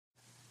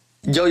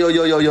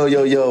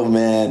Yo,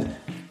 man.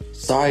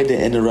 Sorry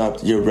to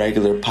interrupt your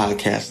regular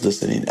podcast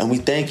listening, and we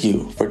thank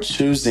you for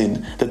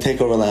choosing the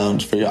Takeover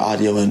Lounge for your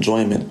audio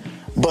enjoyment.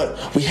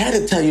 But we had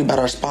to tell you about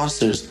our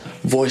sponsors,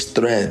 Voice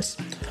Threads.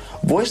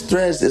 Voice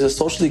Threads is a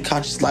socially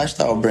conscious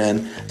lifestyle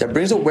brand that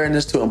brings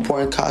awareness to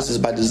important causes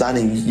by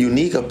designing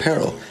unique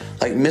apparel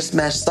like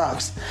mismatched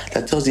socks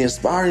that tells the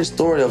inspiring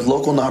story of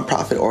local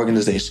nonprofit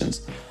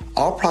organizations.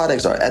 All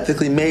products are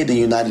ethically made in the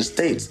United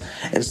States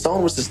and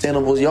sewn with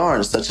sustainable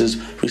yarns such as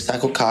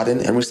recycled cotton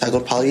and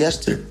recycled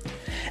polyester.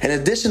 In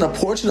addition, a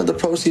portion of the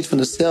proceeds from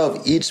the sale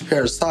of each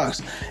pair of socks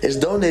is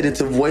donated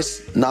to Voice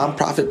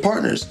nonprofit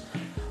partners.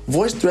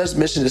 Voice Threads'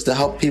 mission is to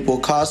help people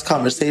cause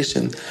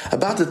conversation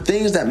about the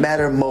things that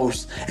matter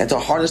most and to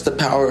harness the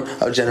power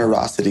of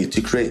generosity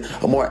to create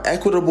a more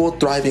equitable,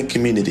 thriving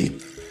community.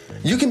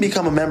 You can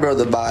become a member of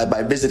the Vibe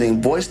by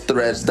visiting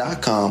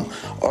voicethreads.com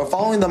or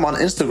following them on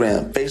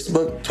Instagram,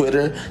 Facebook,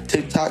 Twitter,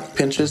 TikTok,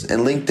 Pinterest,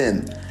 and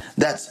LinkedIn.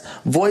 That's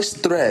Voice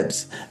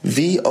Threads,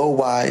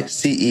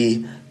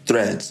 VOYCE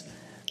Threads.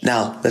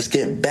 Now, let's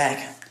get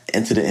back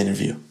into the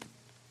interview.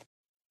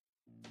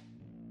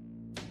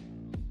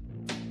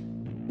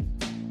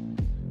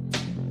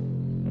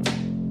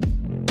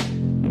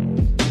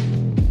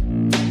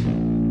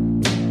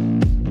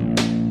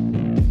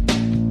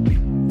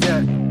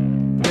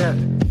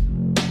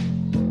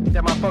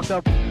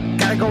 Up.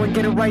 Gotta go and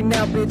get it right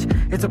now, bitch.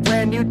 It's a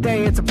brand new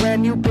day, it's a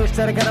brand new bitch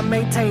that I gotta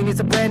maintain. It's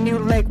a brand new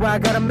lake where I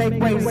gotta make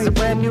waves. It's a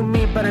brand new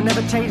me, but I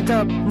never changed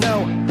up,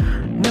 no.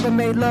 Never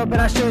made love,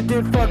 but I sure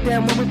did. Fuck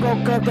damn, when we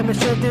broke up, damn, it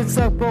sure did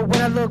suck. But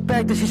when I look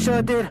back, then she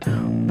sure did.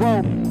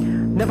 Whoa.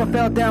 Never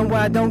fell down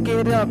where I don't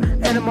get up.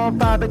 And I'm on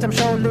fire, bitch, I'm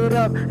sure lit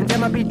up. And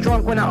damn, I be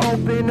drunk when I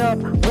open up.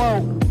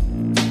 Whoa.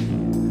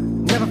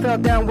 Never fell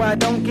down where I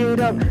don't get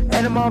up. And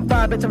I'm on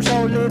fire, bitch, I'm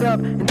sure lit up.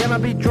 And damn, I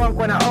be drunk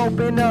when I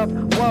open up.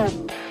 Whoa.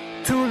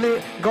 Too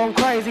lit, going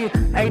crazy.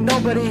 Ain't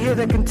nobody here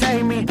that can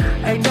tame me.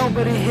 Ain't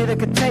nobody here that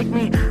can take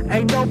me.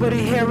 Ain't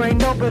nobody here, ain't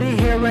nobody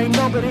here, ain't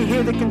nobody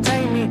here that can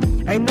tame me.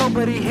 Ain't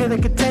nobody here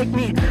that can take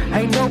me.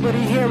 Ain't nobody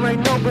here,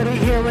 ain't nobody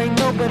here, ain't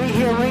nobody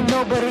here, ain't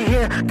nobody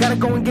here. Gotta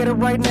go and get it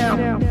right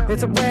now.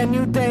 It's a brand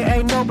new day,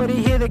 ain't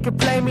nobody here that can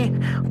play me.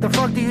 What the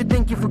fuck do you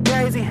think you for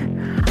crazy?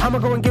 I'ma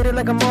go and get it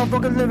like a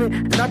motherfucker living.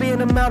 And I be in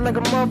the mouth like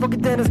a motherfucker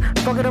dentist.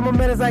 Fuck it, I'm a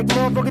menace like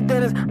motherfucker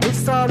dentist.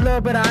 Bitches all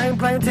love, but I ain't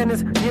playing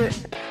tennis. Yeah.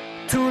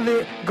 Too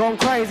lit, going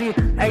crazy.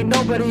 Ain't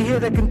nobody here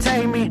that can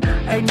tame me.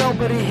 Ain't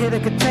nobody here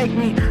that can take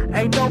me.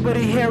 Ain't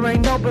nobody here,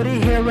 ain't nobody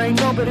here, ain't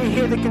nobody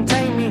here that can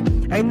tame me.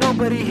 Ain't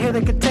nobody here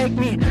that can take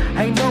me.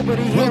 Ain't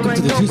nobody here. Welcome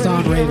to the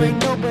Tucson Raven,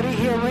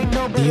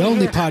 the the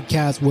only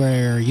podcast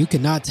where you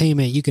cannot tame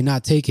it, you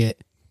cannot take it.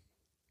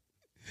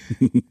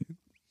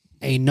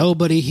 Ain't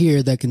nobody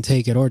here that can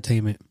take it or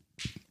tame it.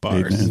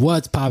 Bars.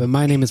 What's poppin'?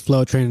 My name is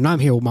Flo Train, and I'm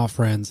here with my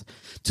friends.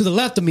 To the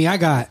left of me, I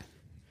got.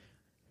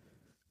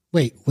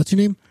 Wait, what's your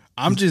name?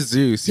 I'm just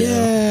Zeus.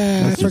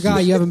 Yeah, I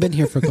forgot you haven't been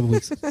here for a couple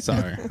weeks.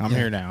 Sorry, I'm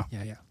here now.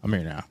 Yeah. I'm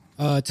here now.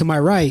 To my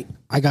right,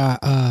 I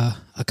got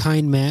a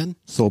kind man.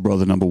 Soul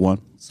Brother number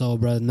one. Soul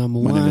Brother number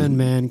My name is one,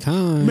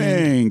 mankind.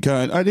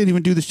 Mankind. I didn't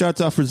even do the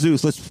shots off for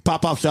Zeus. Let's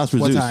pop off shots for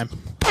What Zeus. time?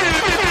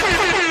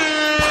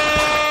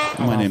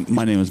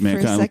 My name is For a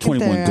Mankind. second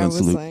 21 there, I gun was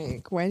salute.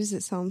 like, why does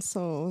it sound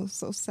so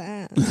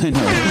sad? I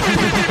know.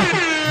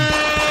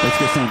 Let's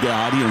get some good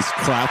audience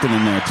clapping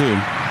in there too.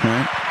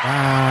 Right?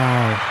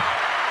 Wow.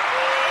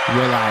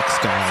 Relax,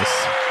 guys.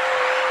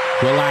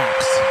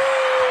 Relax.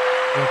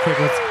 Real quick,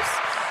 let's.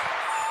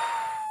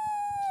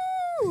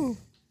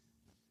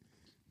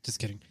 Just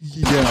kidding.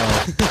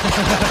 Yeah.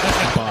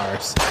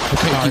 Bars.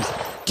 Okay,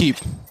 keep.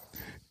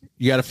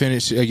 You gotta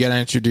finish. You gotta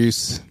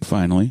introduce.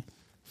 Finally.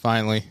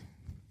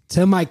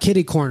 To my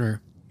kitty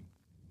corner.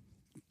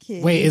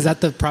 Kitty. Wait, is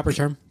that the proper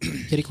term?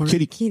 Kitty corner?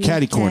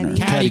 Catty corner.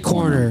 Catty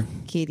corner.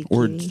 Kitty.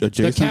 Or kitty. The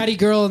adjacent. catty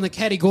girl in the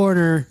catty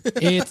corner.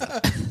 It's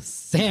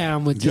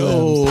Sam with two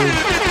Yo. M's.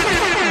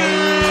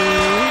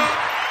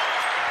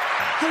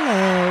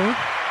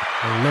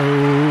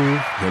 Hello.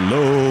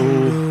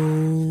 Hello.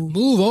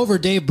 Move over,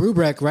 Dave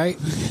Brubeck, right?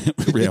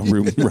 Yeah,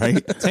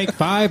 right? Take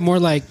 5, more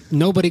like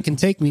nobody can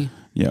take me.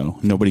 Yo,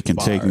 nobody can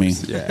take me.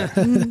 Bars.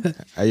 Yeah.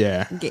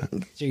 Yeah.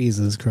 Gang.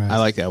 Jesus Christ. I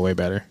like that way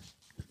better.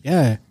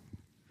 Yeah.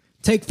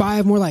 Take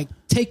 5, more like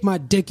take my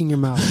dick in your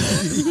mouth.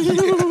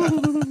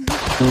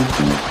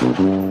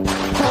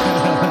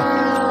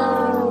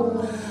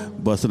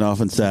 Busting off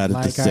and sad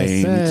at the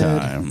same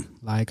time.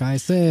 Like I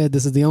said,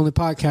 this is the only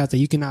podcast that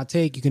you cannot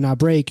take, you cannot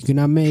break, you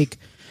cannot make,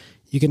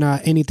 you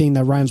cannot anything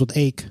that rhymes with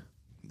ache.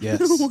 Yes.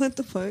 What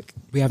the fuck?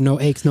 We have no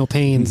aches, no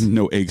pains.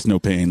 No aches, no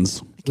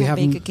pains. We Can't have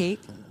bake a cake.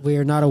 We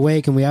are not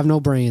awake and we have no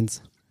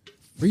brains.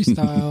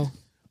 Freestyle.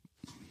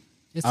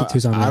 It's the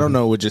Tucson. I don't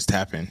know what just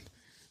happened.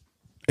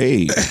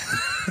 Hey.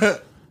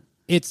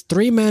 It's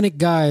 3 manic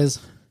guys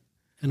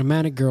and a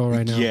manic girl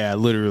right now. Yeah,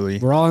 literally.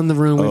 We're all in the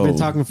room. We've been Oh.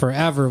 talking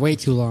forever, way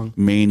too long.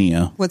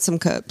 Mania. With some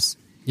cups.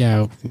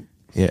 Yeah,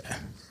 Yeah.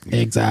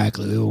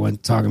 exactly. We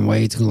went talking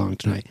way too long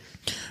tonight.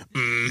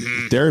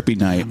 Therapy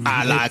night.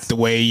 I like the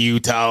way you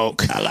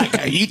talk. I like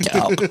how you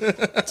talk.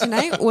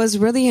 Tonight was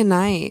really a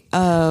night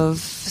of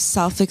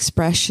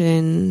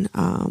self-expression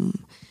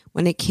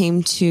when it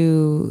came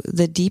to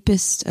the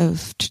deepest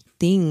of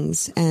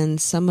things and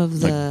some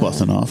of the Like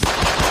busting off.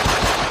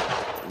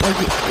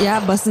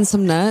 busting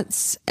some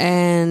nuts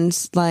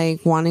and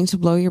like wanting to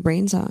blow your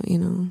brains out, you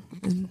know.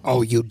 And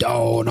Oh, you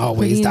don't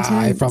always Pretty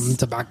die intense. from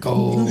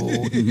tobacco.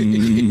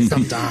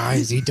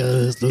 Sometimes he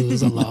does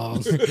lose a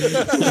loss.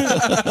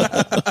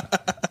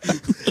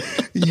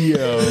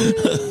 Yo,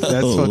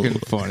 that's fucking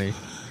funny.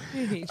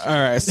 All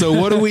right, so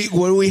what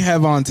do we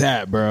have on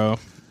tap, bro?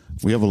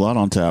 We have a lot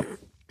on tap.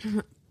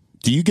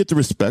 Do you get the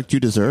respect you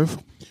deserve?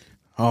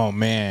 Oh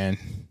man,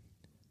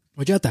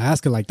 Why'd you have to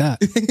ask it like that?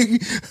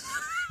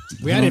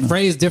 We had it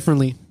phrased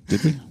differently.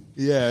 Did we?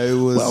 yeah, it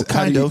was. Well,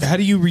 kind of. How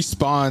do you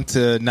respond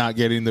to not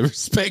getting the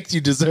respect you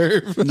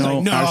deserve?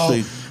 No, No,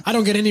 actually, I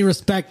don't get any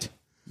respect.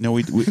 no.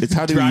 It's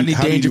how do Rodney you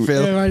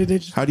Dangerfield. Yeah, right,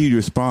 it- how do you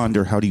respond,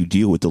 or how do you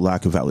deal with the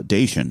lack of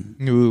validation?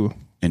 Ooh.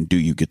 And do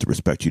you get the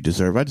respect you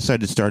deserve? I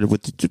decided to start it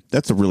with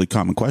that's a really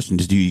common question: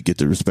 is do you get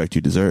the respect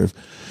you deserve?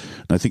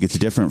 And I think it's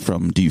different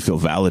from do you feel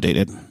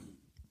validated?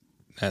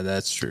 Yeah,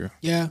 that's true.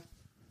 Yeah.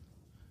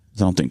 I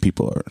don't think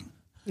people are.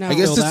 no, I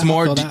guess Feel it's that,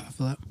 more. feel Do, that,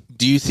 feel that.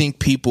 do you think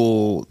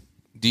people?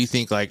 Do you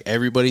think like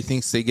everybody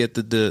thinks they get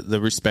the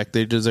respect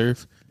they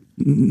deserve?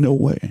 No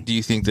way. Do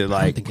you think that I don't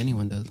like think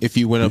anyone does. if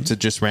you went up to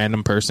just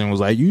random person and was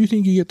like, you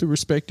think you get the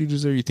respect you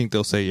deserve? You think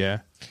they'll say yeah?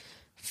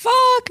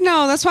 fuck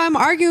no. That's why I'm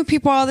arguing with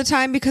people all the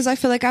time because I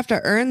feel like I have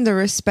to earn the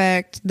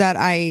respect that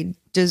I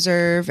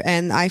deserve,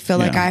 and I feel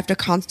like Yeah. I have to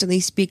constantly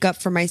speak up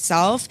for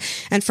myself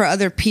and for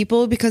other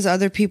people because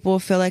other people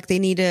feel like they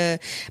need to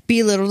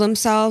belittle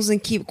themselves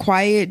and keep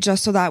quiet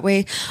just so that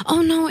way,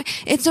 oh no,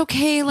 it's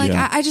okay, like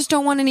Yeah. I just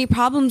don't want any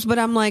problems. But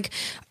I'm like,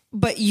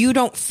 but you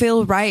don't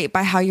feel right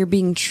by how you're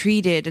being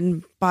treated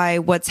and by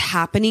what's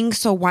happening,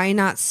 so why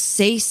not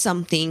say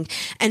something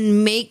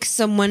and make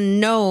someone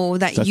know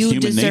that That's you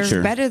human deserve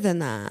nature. better than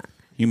that?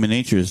 Human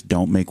nature is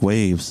don't make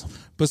waves.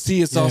 But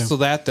see, it's also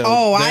that though.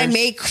 Oh, I There's-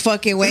 make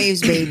fucking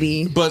waves,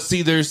 baby. But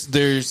see,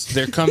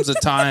 there comes a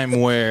time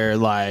where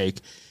like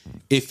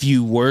if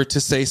you were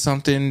to say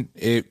something,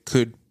 it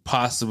could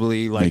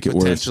possibly like Make it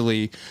worse.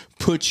 potentially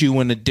put you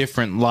in a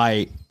different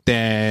light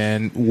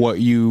than what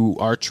you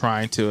are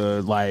trying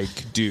to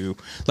like do.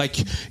 Like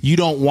you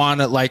don't want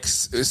to like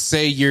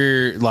say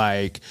you're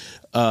like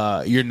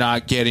you're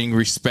not getting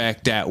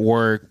respect at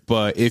work,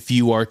 but if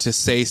you are to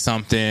say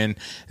something,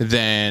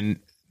 then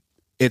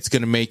it's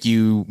going to make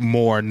you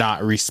more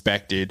not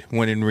respected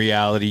when in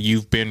reality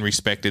you've been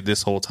respected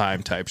this whole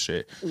time type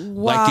shit.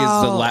 Like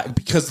is the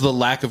because the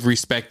lack of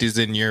respect is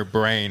in your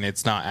brain.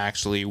 It's not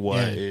actually what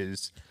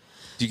is.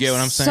 Do you get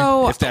what I'm saying?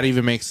 So- If that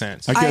even makes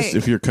sense. I guess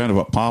if you're kind of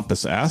a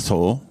pompous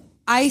asshole,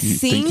 I you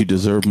think you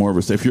deserve more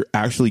respect. If you're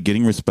actually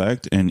getting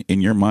respect and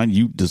in your mind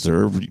you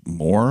deserve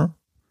more,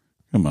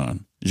 come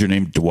on. Is your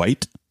name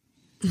Dwight?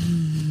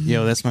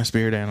 Yo, that's my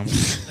spirit animal.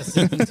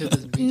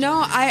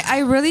 no, I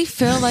really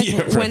feel like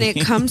when it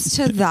comes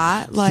to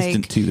that, like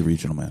Assistant to the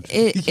regional manager.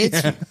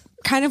 it's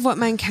kind of what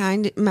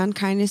mankind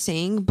is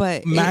saying,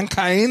 but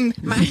Mankind?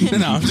 No,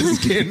 I'm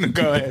just kidding.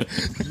 Go ahead.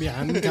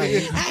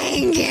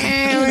 I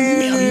can't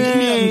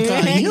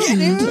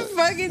even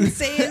fucking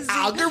say it.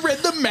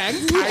 Algorithm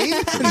mankind?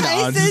 No,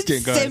 I I'm just said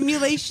kidding. Go ahead.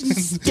 stimulation.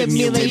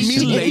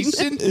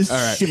 Simulation? All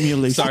right.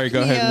 Simulation. Sorry,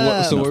 go ahead.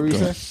 Yeah. So what were you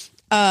Go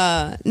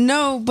saying?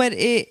 No, but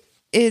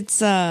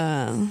it's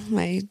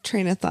my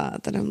train of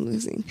thought that I'm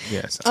losing.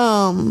 Yes.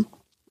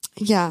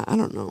 Yeah, I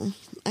don't know.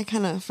 I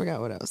kind of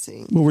forgot what I was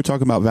saying. Well, we're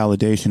talking about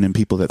validation and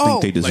people that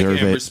think they Like deserve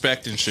and it.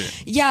 respect and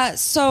shit. Yeah,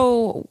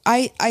 so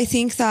I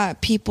think that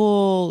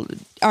people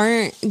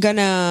aren't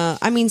gonna,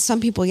 I mean, some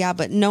people, yeah,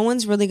 but no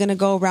one's really gonna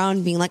go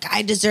around being like,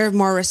 I deserve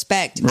more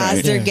respect as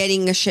Right. they're Yeah.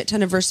 getting a shit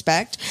ton of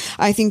respect.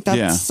 I think that's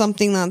Yeah.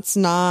 something that's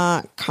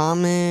not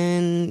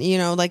common, you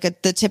know, like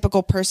the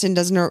typical person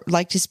doesn't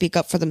like to speak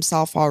up for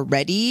themselves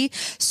already.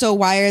 So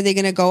why are they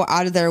gonna go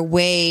out of their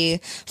way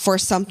for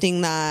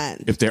something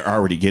that, If they're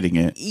already getting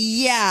it.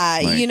 yeah,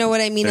 Right. you know what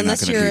I mean? They're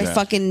not Unless gonna you're do a that.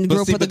 fucking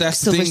grew up with a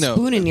silver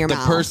spoon in your the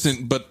mouth.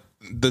 person, but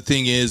the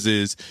thing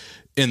is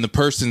in the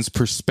person's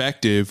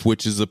perspective,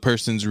 which is the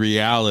person's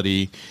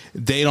reality,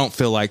 they don't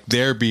feel like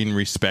they're being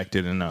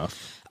respected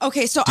enough.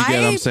 Okay, so you get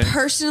what I I'm saying?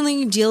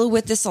 personally deal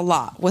with this a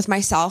lot with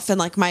myself and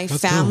like my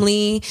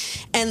family.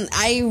 And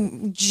I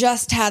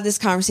just had this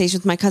conversation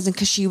with my cousin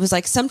because she was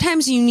like,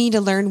 sometimes you need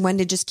to learn when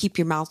to just keep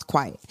your mouth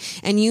quiet.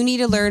 And you need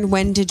to learn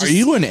when to Are just.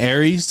 you an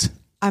Aries?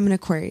 I'm an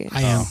Aquarius.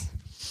 I am.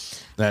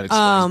 That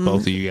explains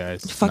both of you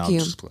guys. fuck No, I'm you.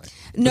 just playing.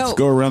 No, Let's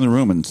go around the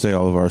room and say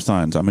all of our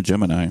signs. I'm a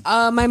Gemini.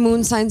 my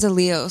moon sign's a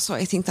Leo, so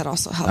I think that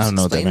also helps I don't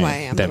know what that explain why I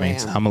means. am. That the way I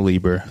means am. I'm a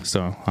Libra,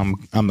 so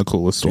I'm the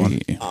coolest one.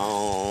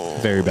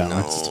 Very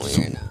balanced.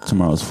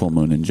 Tomorrow's full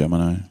moon in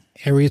Gemini.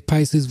 Aries,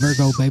 Pisces,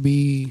 Virgo,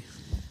 baby.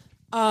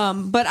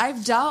 But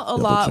I've dealt a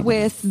lot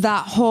with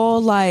that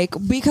whole like,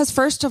 because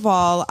first of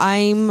all,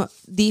 I'm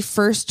the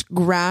first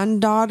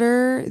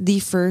granddaughter, the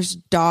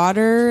first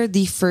daughter,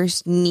 the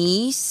first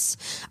niece.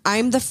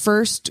 I'm the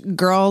first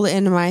girl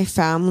in my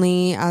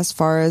family as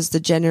far as the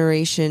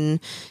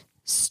generation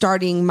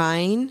starting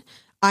mine.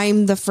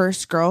 I'm the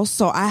first girl.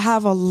 So I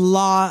have a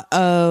lot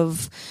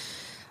of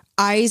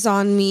eyes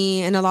on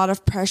me and a lot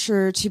of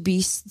pressure to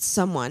be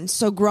someone.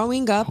 So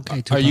growing up,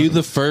 Are you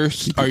the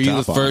first? Are you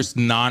the first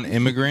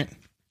non-immigrant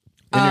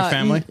in your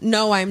family?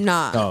 No, I'm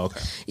not. Oh,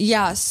 okay.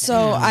 Yeah,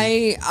 so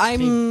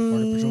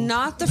I'm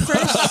not the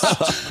first.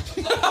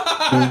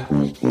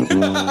 I'm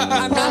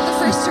not the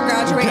first to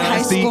graduate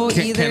high school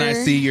either. Can I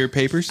see your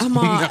papers? I'm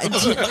on.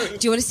 Do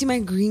you want to see my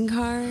green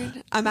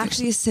card? I'm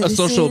actually a citizen. A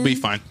social will be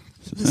fine.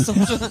 Let's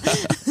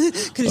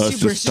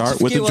just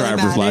start with the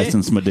driver's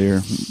license, my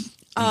dear.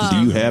 Do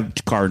you have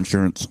car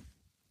insurance?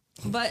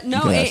 But no,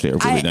 Actually, a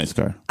really nice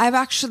car. I've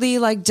actually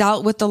like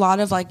dealt with a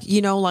lot of like,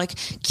 you know, like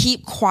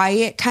keep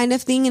quiet kind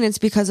of thing. And it's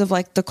because of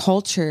like the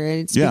culture.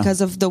 And it's because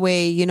of the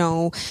way, you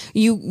know,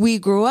 we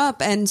grew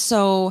up. And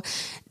so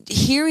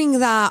hearing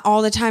that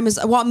all the time is,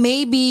 well,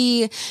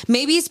 maybe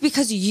it's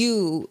because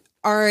you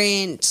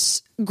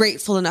aren't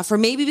grateful enough, or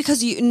maybe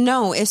because you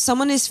know, if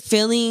someone is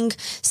feeling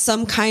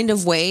some kind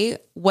of way,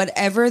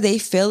 whatever they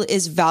feel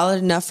is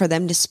valid enough for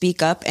them to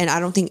speak up. And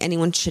I don't think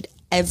anyone should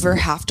ever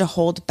have to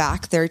hold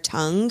back their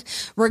tongue,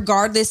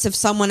 regardless if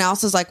someone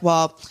else is like,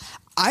 well,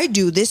 I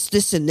do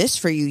this, and this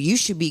for you. You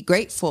should be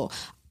grateful.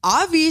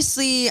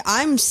 Obviously,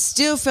 I'm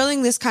still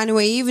feeling this kind of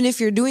way, even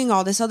if you're doing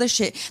all this other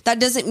shit. That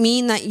doesn't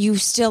mean that you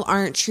still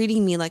aren't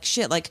treating me like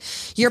shit. Like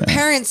your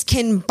parents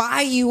can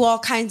buy you all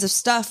kinds of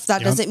stuff.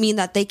 That doesn't mean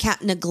that they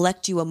can't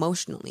neglect you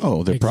emotionally.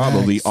 Oh, they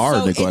probably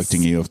are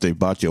neglecting you if they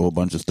bought you a whole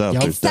bunch of stuff.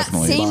 There's that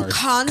definitely same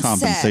concept.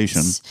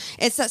 compensation.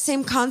 It's that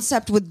same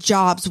concept with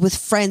jobs, with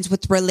friends,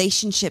 with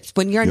relationships.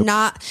 When you're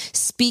not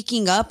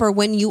speaking up, or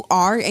when you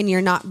are and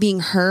you're not being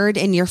heard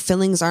and your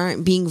feelings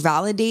aren't being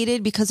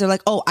validated because they're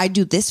like, oh, I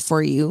do this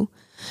for you.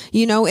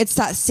 You know, it's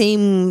that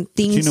same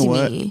thing to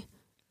me.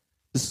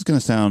 This is going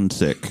to sound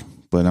sick,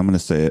 but I'm going to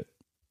say it.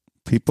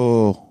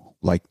 People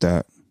like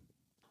that.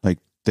 Like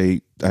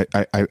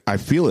I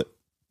feel it.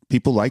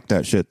 People like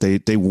that shit.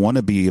 They want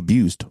to be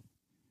abused.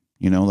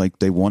 You know, like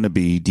they want to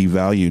be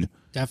devalued.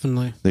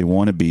 Definitely. They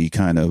want to be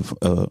kind of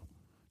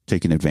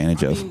taken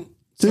advantage of.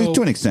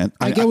 To an extent.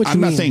 I get what you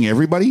I'm mean. not saying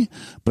everybody,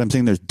 but I'm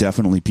saying there's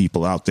definitely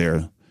people out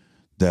there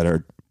that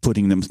are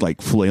putting them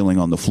like flailing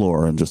on the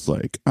floor and just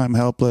like, I'm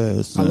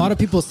helpless. A lot of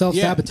people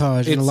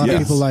self-sabotage, and a lot of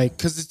people like,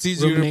 because it's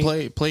easier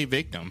to play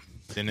victim.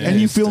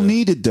 And you feel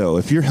needed though.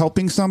 If you're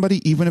helping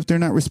somebody, even if they're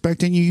not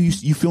respecting you,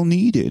 you feel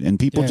needed, and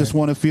people just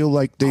want to feel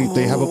like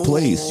they have a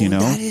place, you know?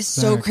 That is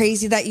so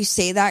crazy that you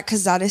say that,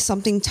 because that is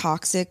something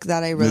toxic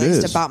that I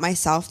realized about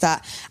myself,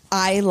 that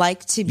I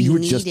like to be needed. You were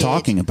just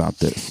talking about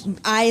this.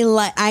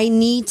 I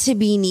need to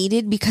be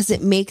needed because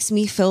it makes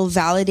me feel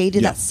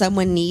validated that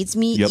someone needs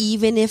me,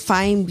 even if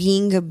I'm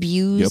being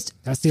abused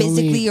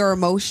physically or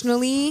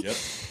emotionally.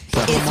 It's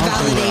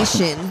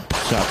validation.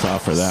 Shots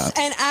off for that.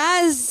 And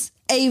as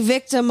a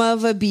victim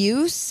of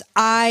abuse,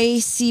 I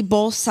see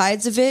both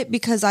sides of it,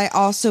 because I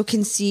also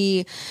can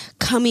see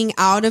coming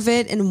out of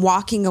it and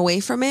walking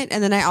away from it.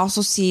 And then I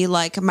also see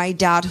like my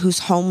dad, who's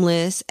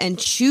homeless and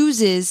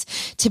chooses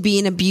to be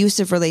in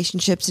abusive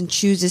relationships and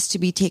chooses to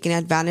be taken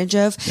advantage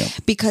of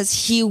because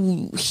he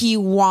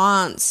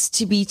wants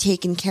to be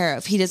taken care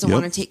of. He doesn't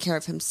want to take care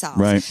of himself.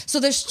 Right.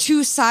 So there's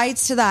two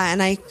sides to that,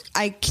 and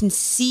I can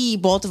see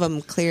both of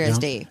them clear as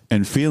day.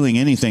 And feeling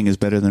anything is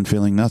better than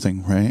feeling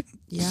nothing, right?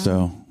 Yeah.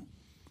 So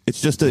it's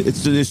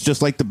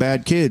just like the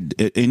bad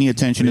kid. Any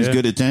attention is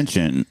good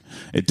attention.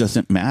 It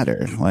doesn't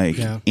matter, like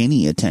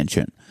any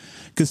attention.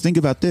 Because think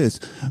about this: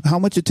 how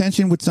much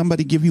attention would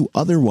somebody give you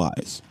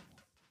otherwise?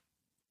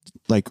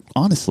 Like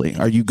honestly,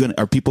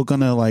 are people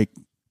gonna like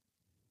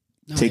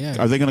take?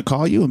 Are they gonna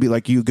call you and be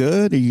like, "You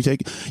good? Are you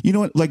taking?" You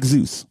know what? Like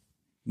Zeus,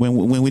 when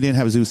we didn't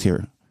have Zeus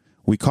here,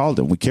 we called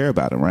him. We care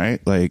about him,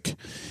 right? Like.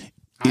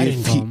 I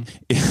didn't call him.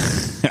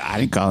 I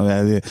didn't call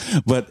him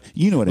that, but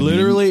you know what I mean.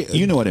 Literally,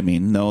 you know what I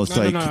mean. No, it's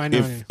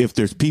if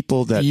there's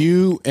people that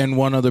you and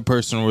one other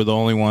person were the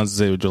only ones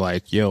that were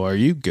like, "Yo, are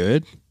you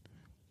good?"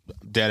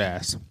 Dead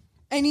ass.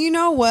 And you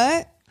know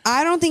what?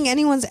 I don't think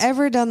anyone's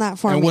ever done that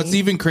for me. And what's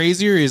even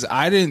crazier is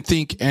I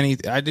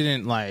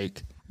didn't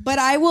like. But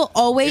I will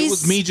always. It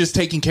was me just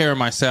taking care of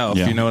myself.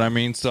 You know what I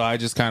mean? So I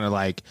just kind of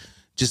like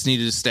just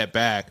needed to step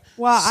back.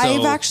 Well,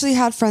 I've actually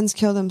had friends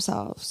kill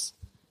themselves.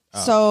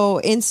 So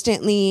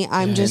instantly,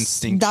 I'm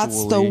just,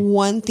 that's the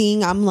one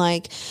thing I'm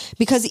like,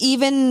 because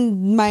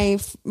even my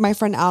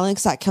friend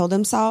Alex that killed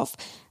himself,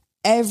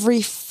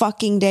 every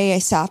fucking day I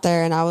sat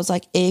there and I was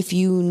like, if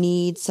you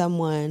need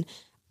someone,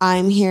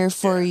 I'm here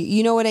for you.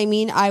 You know what I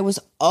mean? I was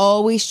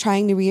always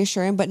trying to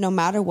reassure him, but no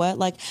matter what,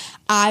 like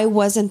I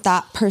wasn't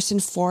that person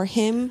for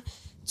him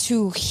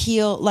to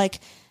heal. Like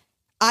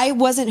I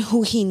wasn't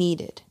who he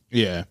needed.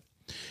 Yeah.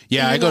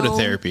 Yeah. I go to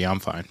therapy.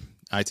 I'm fine.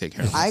 I take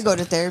care of myself. I go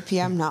to therapy.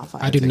 I'm not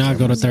fine. I do not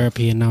go to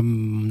therapy, and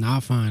I'm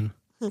not fine.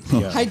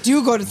 I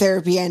do go to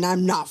therapy and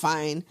I'm not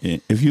fine.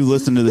 If you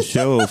listen to the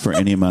show for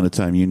any amount of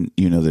time,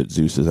 you know that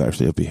Zeus is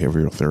actually a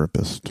behavioral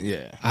therapist.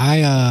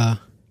 Yeah.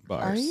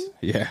 Bars. Are you?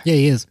 Yeah. Yeah,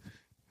 he is.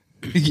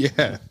 Yeah.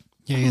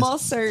 Yeah, he is. Well,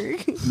 sir.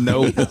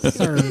 Nope.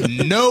 Sir.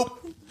 Nope.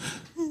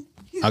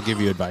 I'll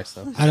give you advice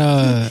though.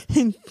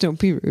 Don't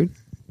be rude.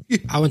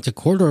 I went to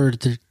court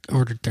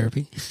ordered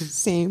therapy.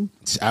 Same.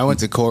 I went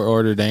to court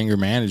ordered anger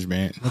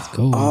management. Let's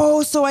go.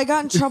 Oh, so I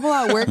got in trouble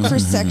at work for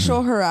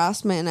sexual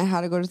harassment and I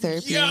had to go to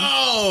therapy.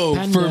 Yo,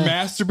 Panda. for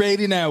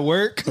masturbating at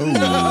work? No,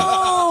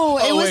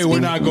 it Oh, was wait, we're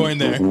not going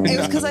there. It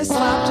was because I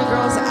slapped a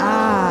girl's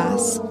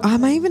ass.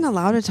 Am I even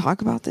allowed to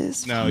talk about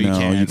this? No, you No,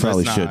 can't. you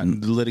probably Let's not.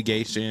 shouldn't. The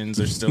litigations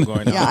are still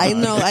going on. Yeah, I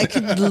know. I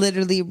could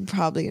literally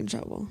probably get in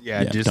trouble.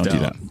 Yeah, just don't do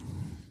that.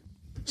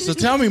 So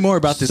tell me more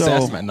about this So,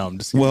 assessment. No, I'm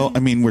just kidding. Well,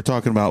 I mean, we're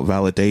talking about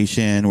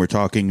validation. We're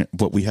talking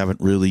what we haven't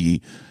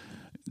really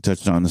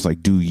touched on is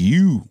like, do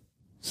you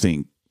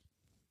think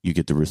you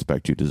get the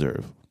respect you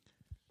deserve?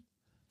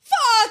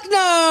 Fuck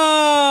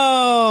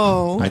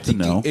no. I think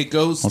no. it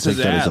goes I'll to take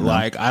that as a that. no.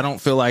 Like, I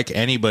don't feel like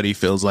anybody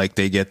feels like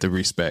they get the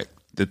respect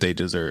that they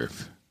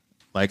deserve.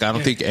 Like, I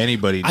don't think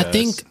anybody does. I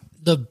think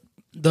the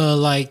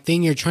like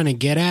thing you're trying to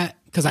get at,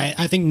 because I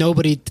think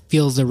nobody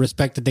feels the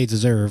respect that they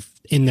deserve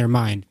in their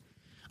mind.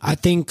 I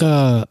think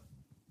what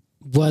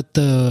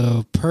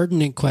the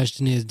pertinent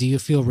question is, do you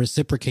feel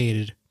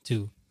reciprocated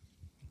to?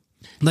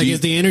 Like, is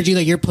the energy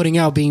that you're putting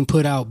out being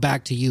put out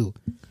back to you,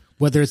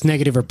 whether it's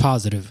negative or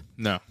positive?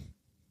 No.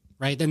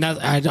 Right? Then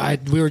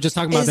that we were just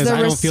talking about Is this. the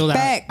I don't feel that.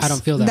 respect I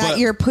don't feel that. that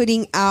you're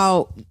putting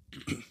out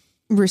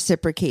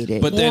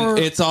reciprocated. But then Or-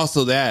 it's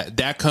also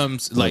that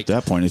comes At like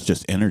that point, it's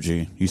just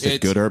energy. You said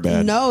It's- good or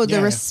bad. No, the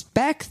Yeah.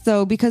 respect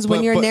though, because when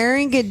But- you're but-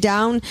 narrowing it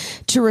down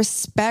to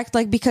respect,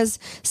 like because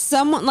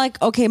someone like,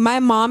 okay, my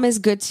mom is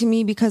good to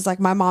me because like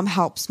my mom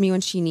helps me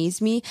when she needs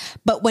me.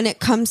 But when it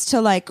comes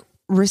to like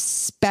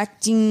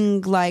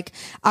respecting like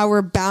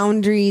our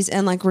boundaries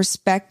and like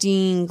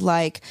respecting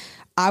like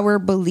our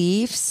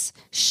beliefs,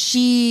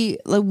 we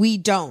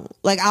don't.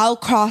 Like I'll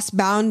cross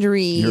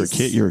boundaries. You're a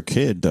kid. You're a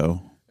kid,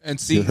 though. and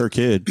see You're her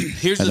kid.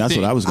 here's and the that's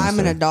thing. what I was going to I'm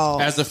say. an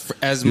adult.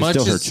 as You're much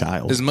still her as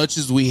child. as much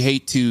as we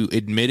hate to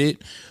admit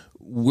it,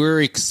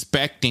 we're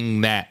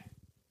expecting that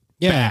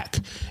back.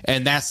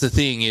 And that's the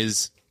thing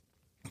is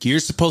you're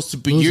supposed to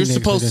be Losing you're the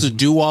supposed to expectation.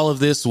 do all of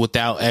this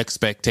without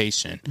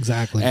expectation.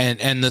 Exactly.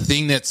 And the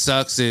thing that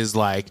sucks is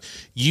like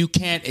you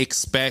can't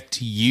expect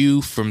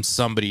you from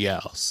somebody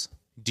else.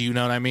 Do you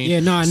know what I mean? Yeah,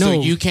 no, I So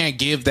know. you can't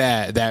give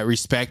that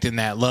respect and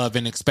that love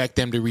and expect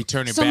them to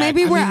return it So back.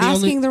 maybe we're mean, the only-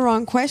 asking the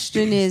wrong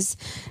question. Is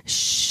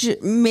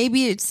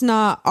maybe it's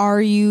not are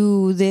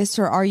you this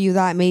or are you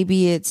that?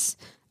 Maybe it's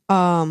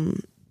Are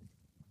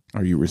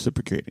you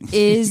reciprocating?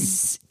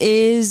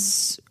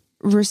 is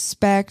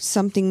respect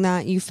something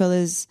that you feel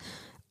is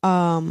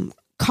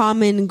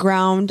common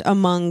ground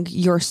among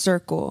your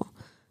circle?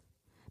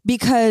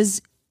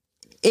 Because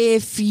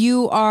if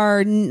you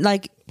are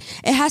like,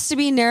 it has to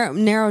be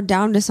narrowed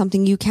down to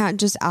something. You can't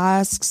just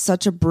ask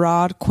such a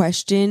broad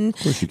question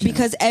course you can.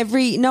 because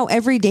every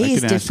day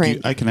is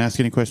different. I can ask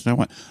any question I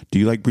want. Do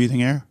you like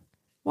breathing air?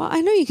 Well,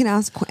 I know you can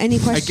ask any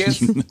question. guess-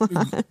 you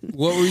want.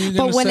 What were you going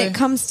But to when say? it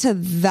comes to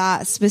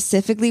that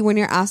specifically, when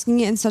you're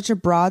asking it in such a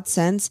broad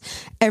sense,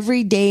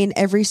 every day and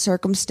every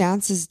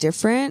circumstance is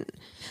different.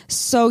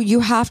 So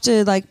you have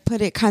to like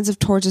put it kinds of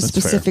towards a That's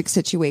fair. specific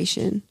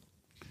situation.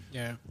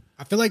 Yeah.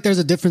 I feel like there's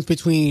a difference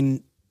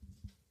between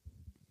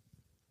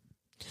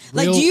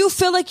Like, real- do you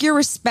feel like you're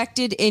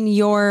respected in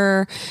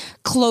your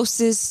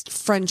closest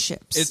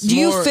friendships? It's Do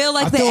you more- feel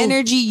like I the feel-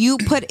 energy you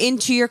put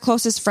into your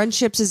closest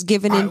friendships is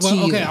given into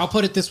you? Okay, I'll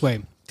put it this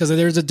way. Because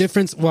there's a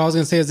difference. What I was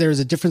going to say is there's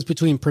a difference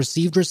between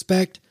perceived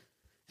respect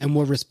and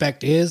what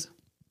respect is.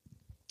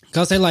 Because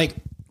I'll say, like,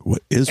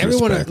 What is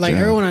everyone, respect? like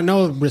Yeah. everyone I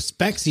know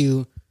respects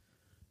you.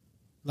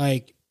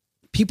 Like,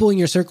 people in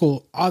your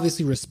circle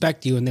obviously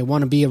respect you and they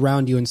want to be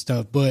around you and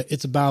stuff. But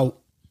it's about,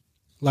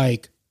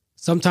 like,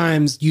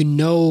 sometimes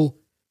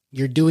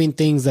you're doing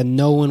things that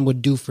no one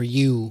would do for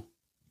you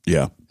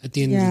Yeah. at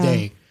the end of Yeah. the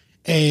day.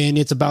 And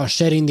it's about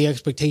shedding the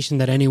expectation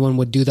that anyone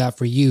would do that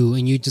for you.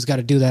 And you just got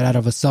to do that out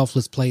of a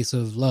selfless place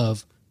of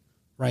love.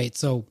 Right.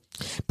 So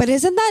But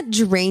isn't that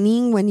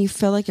draining when you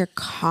feel like you're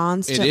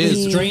constantly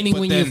is draining But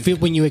when then-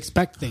 when you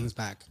expect things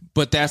back.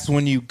 But that's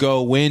when you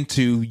go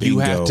into, you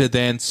have Bingo. to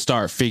then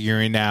start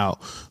figuring out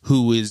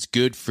who is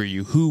good for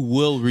you, who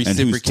will who's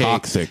reciprocate,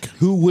 toxic.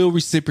 who will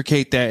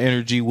reciprocate that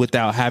energy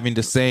without having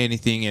to say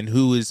anything, and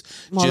who is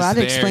Well, just that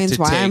there explains to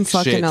why I'm take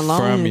fucking shit alone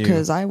from you.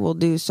 because I will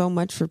do so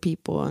much for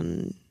people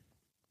and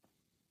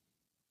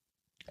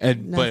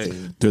And but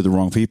nothing. They're the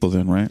wrong people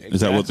then, right?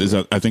 Is that what is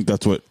that I think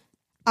that's what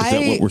is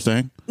that what we're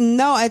saying?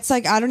 No, it's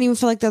like I don't even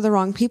feel like they're the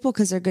wrong people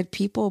because they're good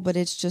people, but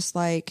it's just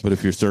like But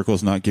if your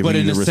circle's not giving but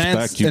you in the a respect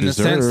sense, you in a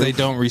deserve, sense, they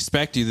don't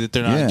respect you. That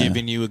they're not Yeah.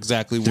 giving you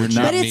exactly what They're your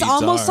not- but it's needs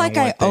almost are like and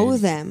I what they- owe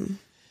them.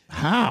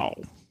 how?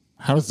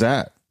 How does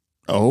that?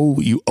 Oh,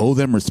 you owe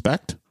them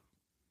respect?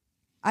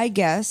 I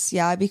guess,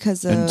 yeah,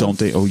 because of... And don't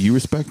they owe you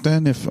respect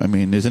then?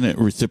 Isn't it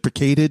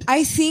reciprocated?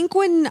 I think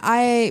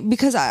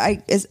because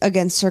I is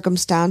again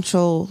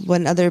circumstantial,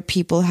 when other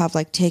people have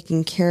like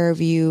taken care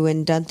of you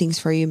and done things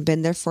for you and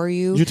been there for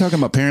you. You're talking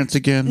about parents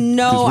again?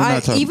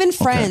 No, even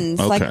friends.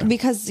 Okay. Like,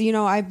 because,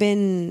 I've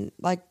been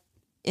like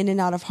in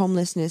and out of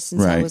homelessness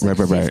since I was like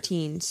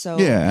 15. Right. So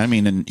yeah,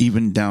 and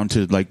even down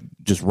to like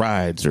just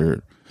rides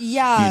or...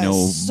 Yeah,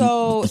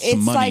 so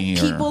it's like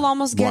people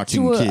almost get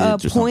to a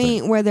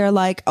point where they're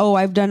like, oh,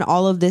 I've done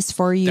all of this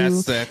for you.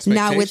 That's the expectation.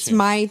 Now it's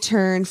my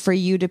turn for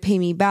you to pay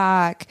me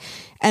back.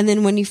 And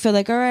then when you feel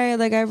like, all right,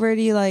 like I've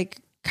already like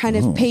kind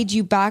of paid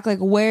you back, like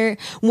when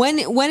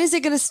is it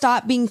going to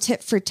stop being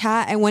tit for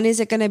tat? And when is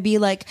it going to be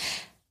like,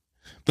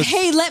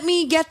 hey, let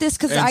me get this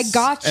because I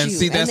got you. And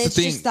see, that's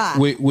the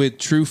thing. With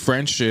true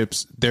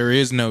friendships, there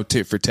is no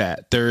tit for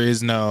tat. There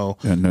is no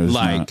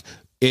not.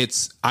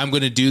 I'm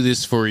going to do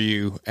this for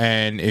you.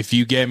 And if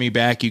you get me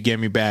back, you get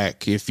me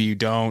back. If you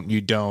don't, you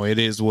don't. It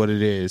is what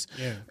it is.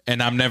 Yeah.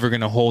 And I'm never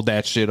going to hold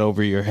that shit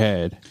over your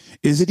head.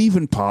 Is it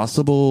even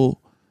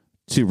possible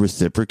to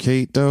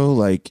reciprocate though?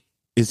 Like,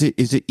 is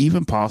it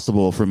even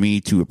possible for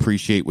me to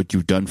appreciate what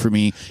you've done for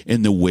me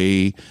in the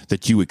way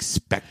that you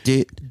expect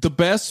it? The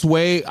best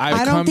way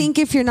I don't think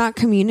if you're not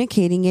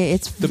communicating it,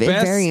 it's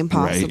very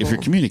impossible. Right, if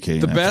you're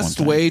communicating, the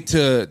best way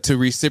to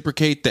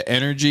reciprocate the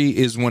energy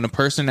is when a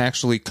person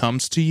actually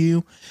comes to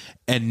you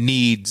and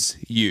needs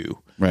you.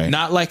 Right.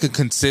 Not like a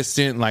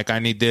consistent, like I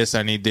need this,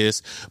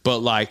 but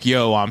like,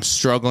 yo, I'm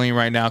struggling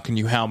right now. Can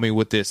you help me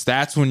with this?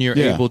 That's when you're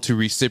able to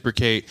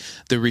reciprocate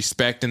the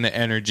respect and the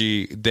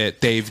energy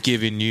that they've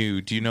given you.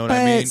 Do you know what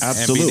I mean?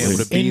 Absolutely. And being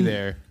able to be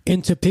there.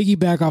 And to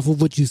piggyback off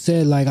of what you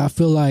said, like, I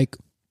feel like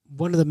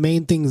one of the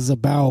main things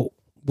about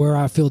where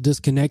I feel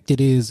disconnected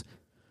is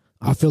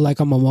I feel like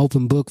I'm an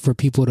open book for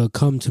people to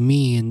come to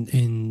me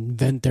and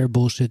vent their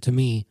bullshit to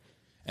me.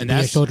 And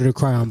that's a shoulder to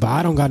cry on, but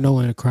I don't got no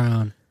one to cry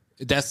on.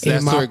 That's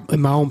in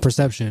my own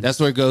perception. That's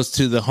where it goes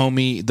to the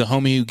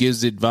homie who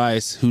gives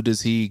advice. Who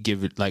does he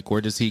give it? Like,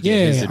 where does he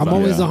get his advice? I'm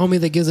always the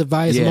homie that gives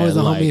advice. I'm always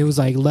the homie who's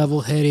like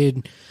level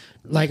headed.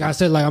 Like I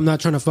said, like I'm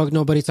not trying to fuck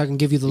nobody, so I can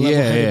give you the level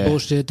headed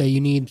bullshit that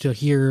you need to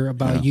hear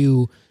about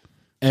you.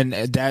 And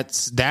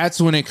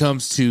that's when it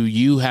comes to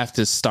you have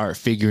to start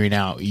figuring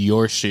out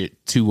your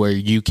shit to where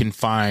you can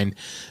find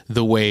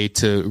the way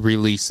to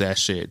release that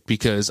shit.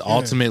 Because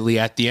ultimately,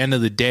 at the end of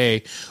the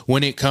day,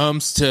 when it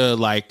comes to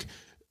like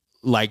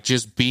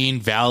just being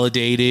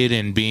validated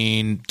and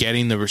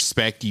getting the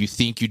respect you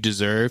think you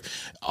deserve,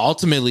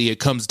 ultimately it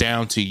comes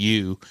down to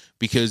you,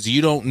 because I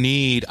don't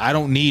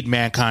need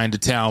mankind to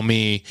tell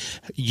me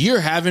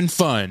you're having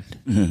fun.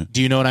 Do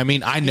you know what I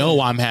mean? I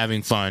know I'm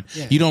having fun.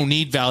 Yeah. You don't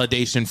need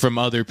validation from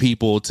other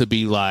people to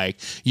be like,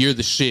 you're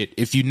the shit.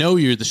 If you know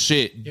you're the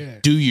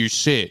shit, do your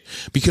shit,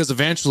 because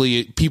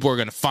eventually people are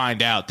going to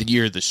find out that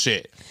you're the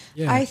shit.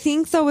 Yeah. I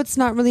think, though, it's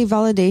not really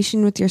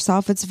validation with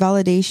yourself. It's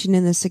validation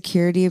in the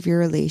security of your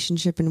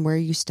relationship and where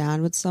you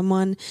stand with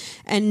someone,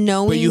 and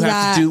knowing that... But you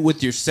have to do it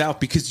with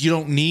yourself, because you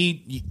don't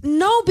need...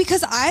 No,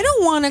 because I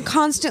don't want to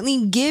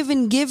constantly give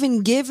and give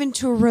and give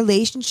into a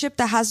relationship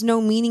that has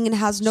no meaning and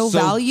has no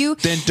value.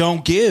 Then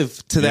don't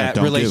give to that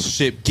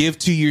relationship. Give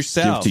to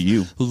yourself. Give to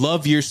you.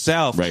 Love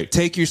yourself. Right.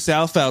 Take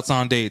yourself out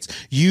on dates.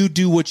 You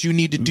do what you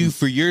need to do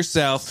for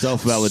yourself.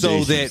 Self-validation.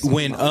 So that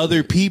when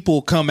other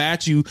people come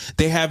at you,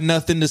 they have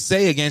nothing to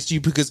say against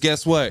you, because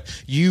guess what?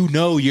 You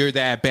know you're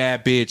that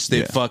bad bitch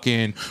that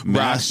fucking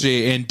rocks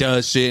shit and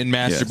does shit and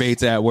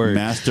masturbates at work.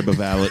 Master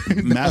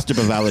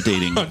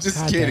validating. I'm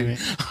just kidding.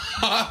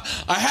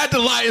 I had to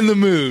lighten the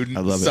mood.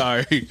 I love it.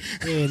 Sorry.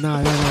 Yeah, no,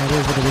 it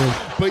is what it is.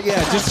 But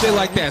yeah, just shit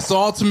like that. So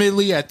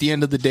ultimately, at the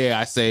end of the day,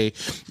 I say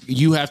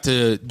you have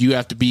to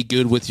be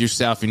good with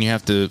yourself, and you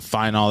have to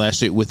find all that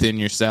shit within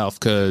yourself,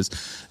 because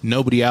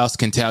nobody else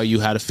can tell you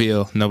how to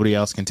feel. Nobody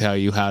else can tell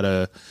you how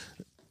to.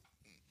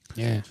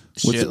 Yeah.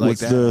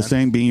 What's the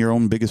saying? Being your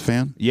own biggest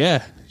fan?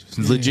 Yeah.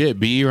 Legit.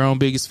 Be your own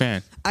biggest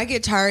fan. I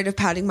get tired of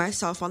patting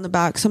myself on the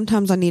back.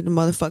 Sometimes I need a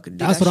motherfucker to do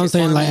That's that what I'm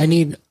saying. Like,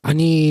 me. I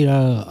need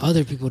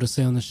other people to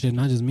say on the shit,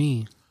 not just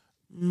me.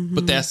 Mm-hmm.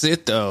 But that's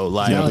it, though.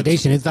 Like,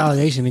 validation. It's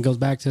validation. It goes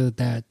back to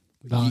that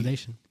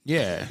validation.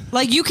 Yeah.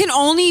 Like, you can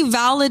only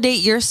validate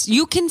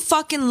you can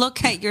fucking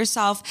look at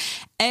yourself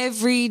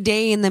every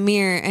day in the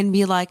mirror and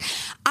be like,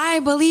 I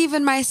believe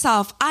in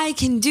myself. I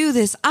can do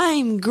this.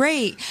 I'm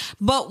great.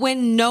 But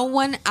when no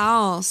one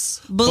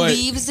else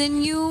believes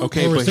in you, how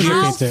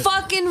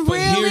fucking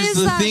real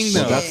is that shit?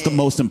 Well, that's the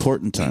most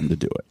important time to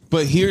do it.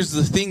 But here's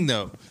the thing,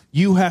 though.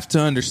 You have to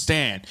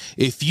understand,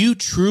 if you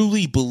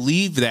truly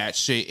believe that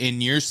shit in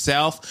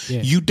yourself,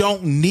 you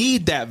don't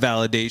need that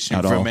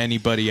validation from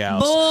anybody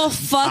else. Bull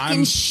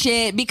fucking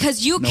shit.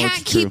 Because you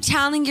can't keep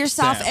telling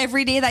yourself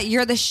every day that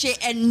you're the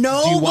shit and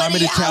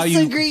nobody else agrees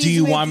with you. Do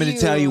you want me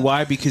to tell you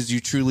why? Because you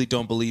truly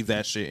don't believe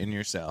that shit in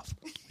yourself.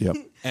 Yep.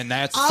 And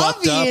that's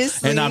fucked up.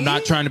 And I'm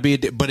not trying to be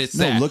but it's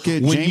that. Look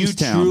at when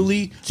Jamestown. You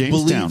truly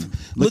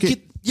believe. Look at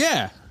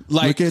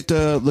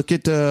Look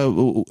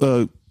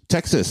at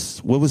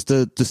Texas. What was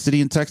the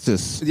city in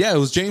Texas? Yeah, it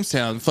was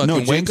Jamestown. Fucking No,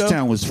 Waco?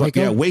 Jamestown was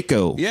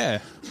Waco. Yeah.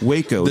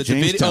 Waco. The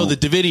Jamestown. the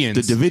Davidians.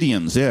 The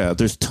Davidians. Yeah,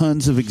 there's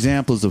tons of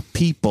examples of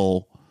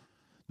people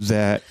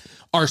that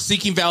are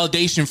seeking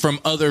validation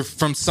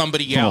from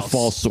somebody else.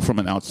 From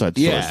an outside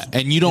source. Yeah,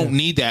 and you don't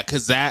need that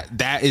because that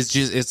is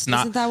just it's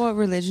not. Isn't that what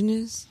religion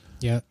is?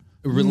 Yeah.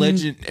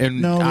 Religion and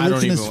No, I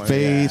don't religion even is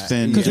faith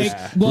and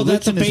Well,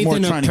 that's a religion is faith more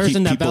in a trying to keep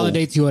person that people-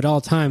 validates you at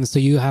all times, so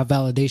you have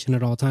validation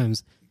at all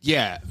times.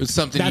 yeah, it's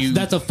something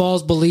That's a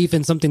false belief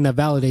in something that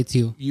validates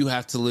you. you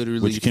have to literally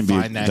Which can be-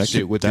 find that that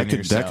shit could- within that could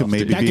yourself.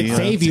 maybe That be could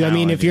save you. I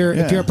mean, if you're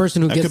a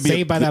person who That gets could be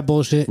saved by that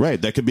bullshit,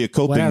 Right, that could be a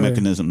coping whatever.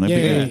 mechanism. That'd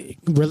be-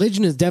 Yeah.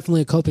 Religion is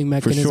definitely a coping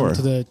mechanism sure.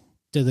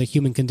 to the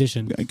human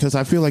condition. Because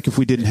I feel like if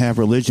we didn't have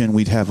religion,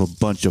 we'd have a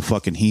bunch of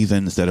fucking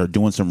heathens that are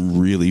doing some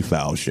really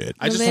foul shit.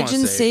 I just want to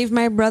Religion say, saved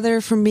my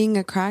brother from being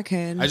a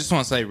crackhead. I just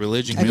want to say,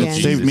 religion Again. killed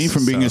Jesus. Saved me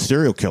from being a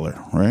serial killer,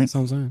 right? That's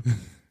what I'm saying.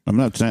 I'm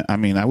not saying. I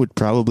mean, I would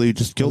probably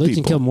just kill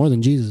Religion people, killed more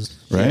than Jesus.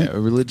 right? Yeah,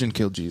 religion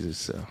killed Jesus.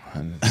 So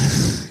I'm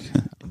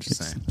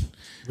just saying.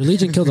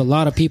 Religion killed a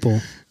lot of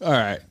people. All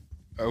right,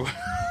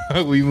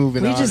 are we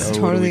moving we on? just or what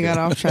do totally we got do?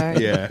 off track.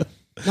 Yeah.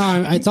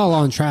 No, it's all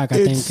on track.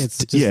 I think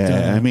it's just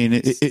I mean,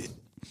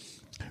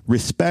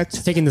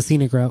 respect, taking the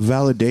scenic route.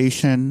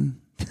 validation,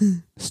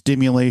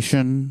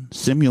 stimulation,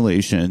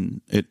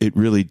 simulation. It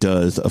really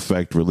does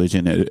affect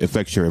religion. It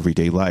affects your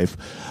everyday life.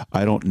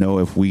 I don't know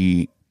if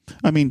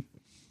I mean,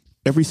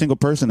 every single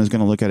person is going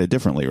to look at it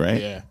differently,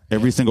 right? Yeah.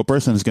 Every single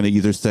person is going to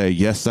either say,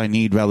 yes, I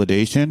need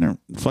validation, or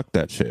fuck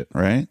that shit,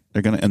 right?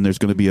 And there's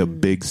going to be a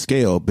big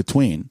scale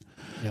between.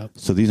 Yep.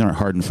 So these aren't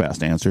hard and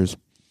fast answers.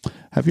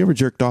 Have you ever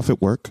jerked off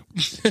at work?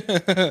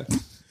 A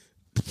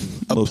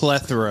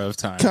plethora of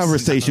times.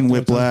 Conversation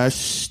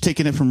whiplash,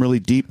 taking it from really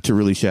deep to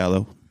really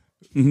shallow.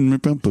 Oh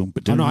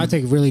no, I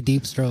take really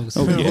deep strokes.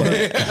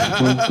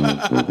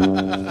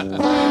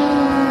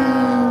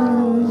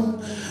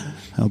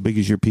 How big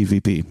is your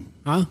PVP?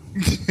 Huh?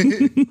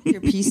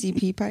 Your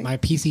PCP pipe. My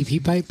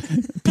PCP pipe?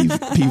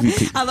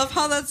 PVP. I love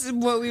how that's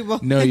what we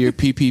both. No, your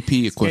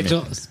PPP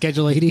equipment.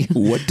 Schedule 80.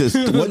 What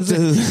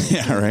does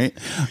yeah, right?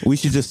 We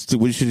should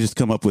just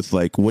come up with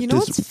like what You know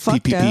does what's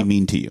fucked PPP up?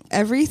 mean to you?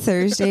 Every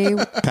Thursday when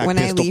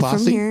I pistol leave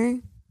posse? from here,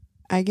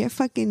 I get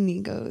fucking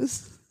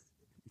Negos.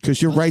 Because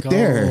you're right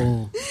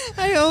there.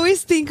 I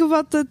always think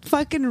about the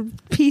fucking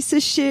piece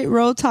of shit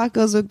roll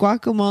tacos with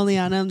guacamole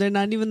on them. They're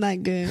not even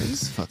that good.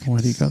 Why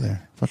do you go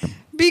there? Fuck them.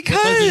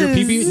 Because Your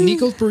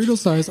Nico's burrito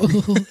size.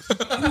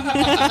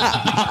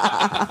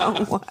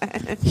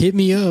 Hit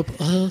me up.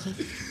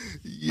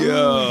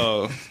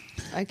 Yo.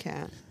 I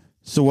can't.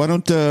 So why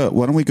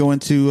don't we go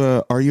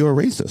into Are You a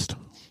Racist?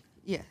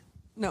 Yeah.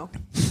 No.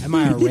 Am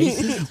I a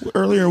racist?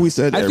 Earlier we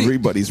said I think-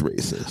 everybody's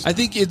racist. I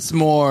think it's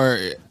more.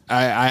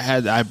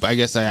 I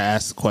guess I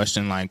asked the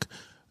question like,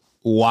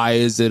 why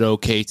is it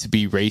okay to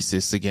be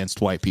racist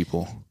against white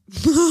people?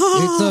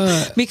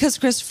 It's Because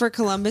Christopher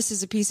Columbus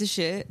is a piece of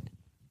shit.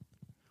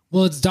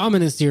 well, it's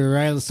dominance here,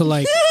 right? So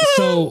like,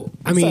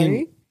 I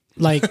mean,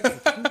 like,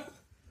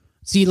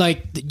 see,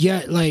 like,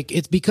 yeah, like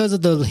it's because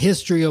of the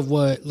history of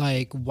what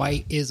like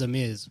whiteism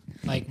is.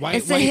 Like white,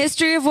 It's the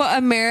history of what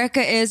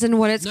America is and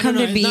what it's No, come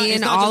no, to it's be, not- it's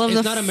and not all just- of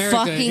it's the not America.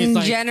 fucking It's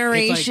like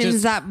generations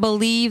just- that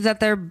believe that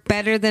they're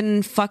better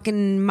than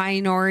fucking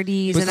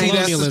minorities. But and see, I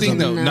that's the just thing,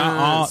 though.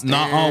 cannot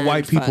Not all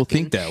white stand people fucking-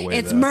 think that way,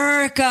 It's though.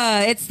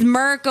 America. It's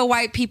America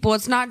white people.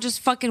 It's not just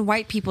fucking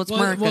white people. It's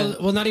America.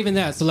 well, not even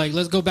that. So like,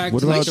 let's go back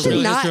What to like about the the- real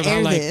Should not history of how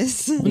air like.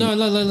 this. No,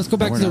 let's go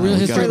back we're to the not. real We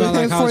history got- about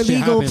like how for shit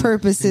legal happened. Got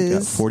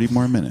purposes. 40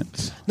 more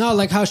minutes. No,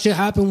 like how shit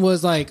happened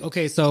was like,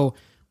 okay, so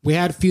we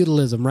had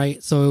feudalism,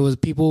 right? So it was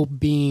people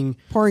being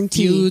Pouring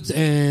tea. feuds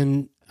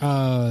and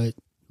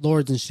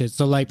lords and shit.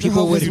 So like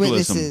people would Jehovah's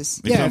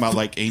Witnesses. You're Yeah. talking about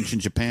like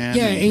ancient Japan?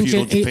 yeah, and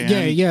feudal ancient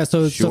Japan? yeah.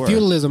 So Sure.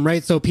 feudalism,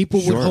 right? So people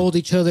would Sure. hold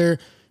each other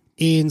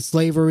in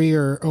slavery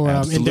or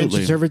Absolutely.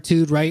 indentured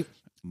servitude, right?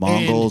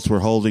 Mongols were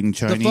holding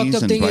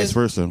Chinese and vice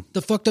versa.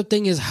 The fucked up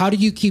thing is, how do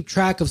you keep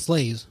track of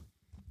slaves?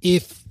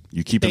 If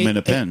You keep them in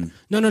a pen.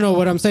 No.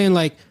 What I'm saying,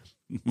 like,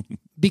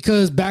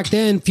 because back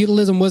then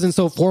feudalism wasn't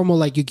so formal.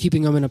 Like you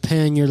keeping them in a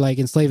pen, you're like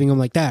enslaving them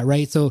like that,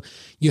 right? So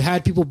you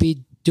had people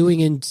be doing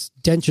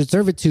indentured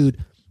servitude,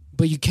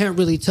 but you can't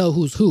really tell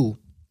who's who,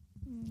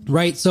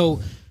 right? So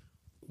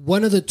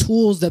one of the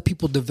tools that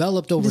people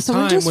developed over Did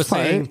someone time just was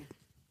fart? saying,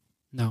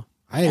 "No,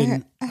 I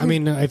didn't." I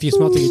mean, if you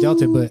smelled it, you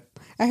dealt it, but.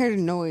 I heard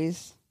a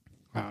noise.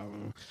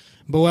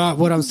 But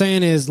what I'm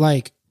saying is,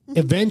 like,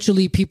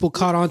 eventually people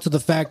caught on to the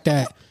fact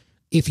that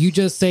if you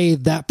just say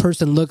that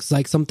person looks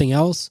like something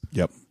else,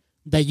 Yep.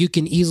 that you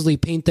can easily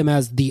paint them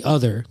as the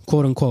other,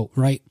 quote unquote,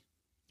 right?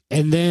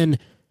 And then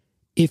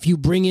if you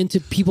bring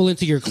people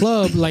into your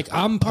club, like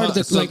I'm part of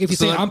the, like if you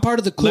say I'm part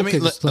of the cool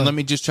kids club. Let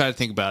me just try to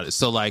think about it.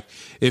 So like,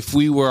 if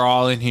we were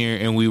all in here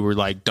and we were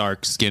like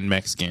dark skinned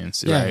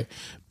Mexicans, Yeah. right?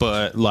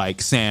 But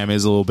like Sam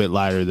is a little bit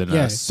lighter than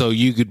Yeah. us, so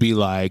you could be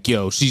like,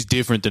 "Yo, she's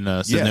different than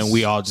us," Yes. and then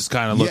we all just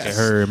kind of look at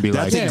her and be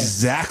That's like,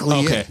 exactly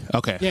 "Okay, it.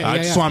 okay." Yeah, I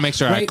yeah, just yeah. want to make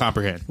sure I Right?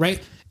 comprehend. Right.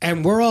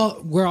 And we're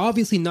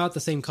obviously not the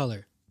same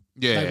color.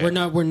 Yeah.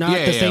 Like we're not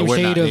the same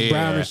shade of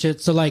brown or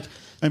shit. So like,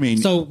 I mean,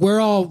 so we're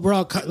all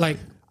like.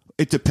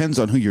 It depends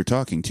on who you're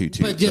talking to,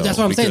 too. But yeah, that's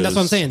what I'm saying. That's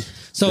what I'm saying.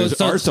 So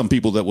there are some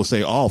people that will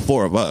say all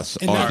four of us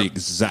are the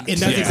exact same.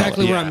 And that's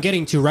exactly where I'm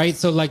getting to, right?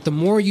 So like the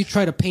more you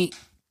try to paint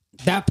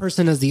that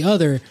person as the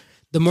other,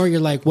 the more you're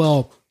like,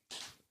 well,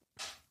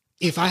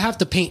 if I have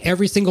to paint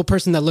every single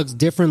person that looks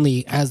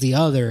differently as the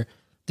other,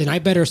 then I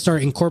better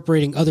start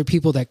incorporating other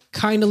people that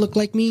kind of look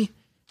like me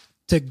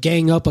to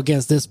gang up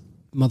against this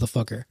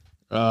motherfucker.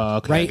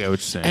 Okay, right? I get what you're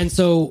saying. And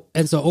so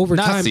over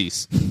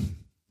Nazis. time,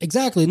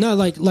 exactly. No,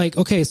 like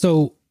okay,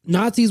 so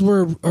Nazis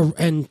were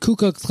and Ku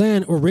Klux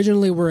Klan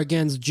originally were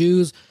against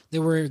Jews. They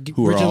were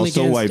who are originally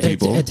also against white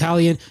people,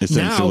 Italian.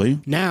 essentially.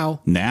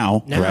 Now,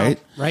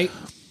 right?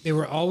 They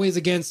were always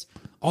against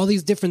all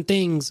these different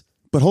things.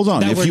 But hold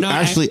on, if you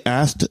actually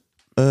asked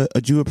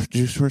a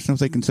Jewish person if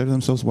they consider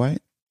themselves white,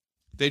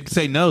 they'd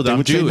say no.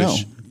 I'm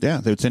Jewish. No. Yeah,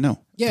 they would say no.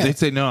 Yeah, they'd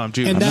say no. I'm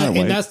Jewish. And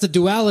that's the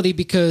duality,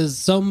 because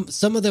some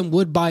of them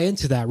would buy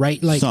into that,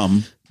 right? Like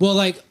some. Well,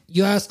 like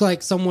you ask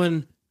like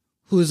someone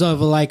who's of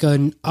like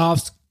an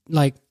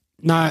like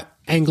not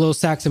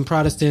Anglo-Saxon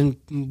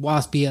Protestant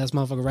waspy ass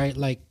motherfucker, right?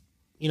 Like,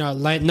 you know,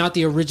 like not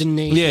the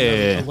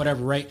origination or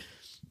whatever, right?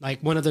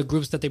 Like one of the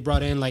groups that they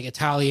brought in, like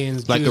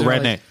Italians, like Jews, a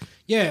redneck.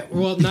 Yeah,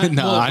 well, not.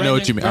 No, well, I know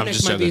what you mean. I'm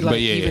just might be joking, like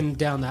but yeah, even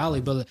down the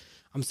alley, but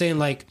I'm saying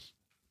like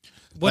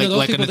one like, of those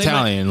like people, an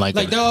Italian, like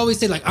they'll always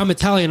say like I'm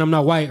Italian, I'm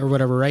not white or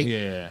whatever, right?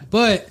 Yeah,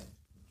 but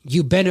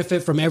you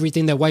benefit from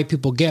everything that white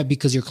people get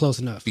because you're close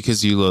enough.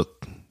 Because you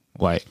look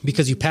white.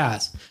 Because you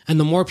pass. And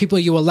the more people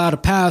you allow to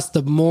pass,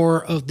 the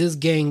more of this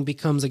gang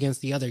becomes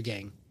against the other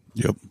gang.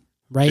 Yep.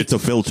 Right? It's a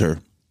filter.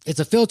 It's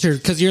a filter,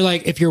 because you're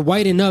like, if you're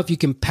white enough, you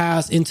can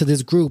pass into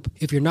this group.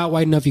 If you're not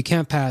white enough, you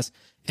can't pass.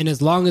 And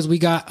as long as we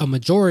got a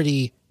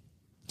majority,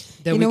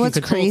 then we can what's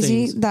control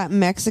crazy? things. That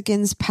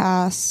Mexicans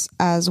pass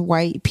as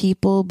white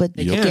people, but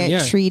they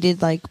get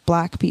treated like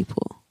black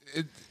people.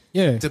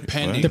 Yeah,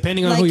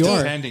 depending on who you are.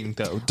 Depending,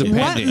 though. What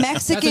That's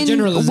Mexican? a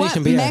generalization,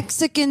 What but yeah.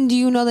 Mexican do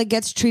you know that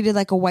gets treated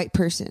like a white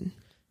person?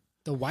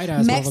 The white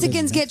ass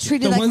Mexicans get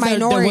treated like minorities.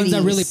 minorities. The ones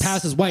that really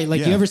pass as white.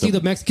 Like, Yeah, you ever the see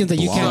the Mexicans that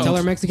you can't blonde. tell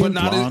are Mexican? But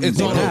not it's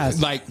Blonde, all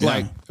pass.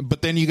 like.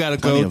 But then you got to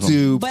Plenty go of them.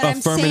 to But I'm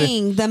affirmative.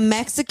 saying the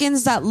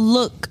Mexicans that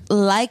look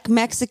like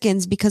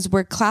Mexicans, because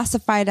we're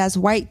classified as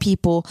white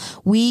people,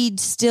 we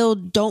still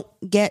don't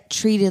get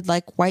treated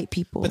like white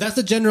people. But that's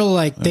the general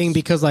like thing,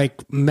 because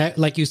like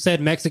you said,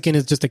 Mexican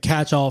is just a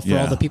catch-all for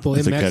all the people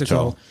in it's a Mexico.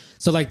 catch-all.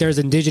 So like there's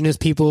indigenous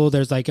people,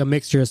 there's like a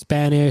mixture of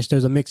Spanish,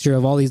 there's a mixture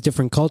of all these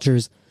different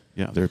cultures.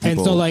 Yeah, there are people.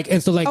 And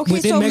so like okay,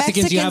 within so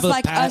Mexicans, you have a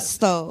like pass. us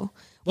though.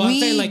 Well, I'm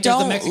saying like there's the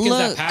don't Mexicans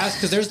that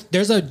pass, because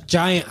there's a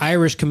giant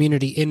Irish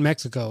community in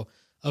Mexico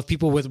of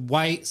people with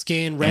white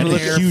skin, red And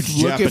hair. huge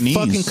Look Japanese.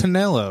 at fucking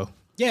Canelo.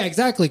 Yeah,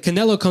 exactly.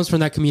 Canelo comes from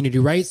that community,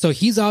 right? So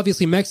he's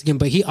obviously Mexican,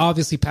 but he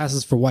obviously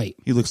passes for white.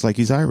 He looks like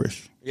he's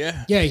Irish.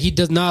 Yeah. Yeah, he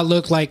does not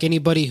look like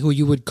anybody who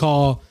you would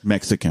call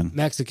Mexican.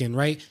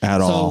 right?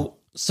 At all.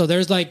 So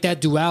there's like that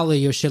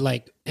duality of shit,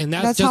 like, and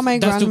that's how my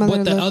what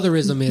grandmother the looked.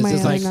 otherism is. My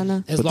It's like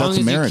nana. as But long that's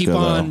as America, you keep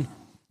on though.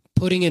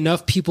 putting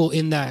enough people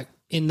in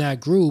that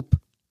group,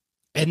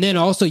 and then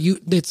also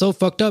it's so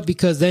fucked up,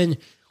 because then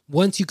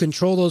once you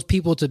control those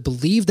people to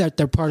believe that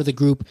they're part of the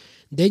group,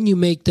 then you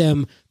make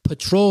them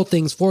patrol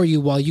things for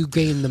you while you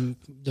gain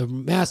the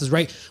masses,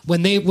 right?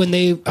 When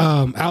they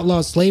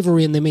outlawed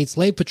slavery and they made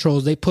slave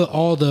patrols, they put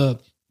all the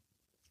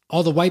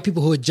white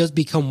people who had just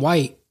become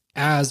white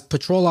as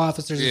patrol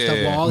officers and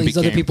stuff, while all these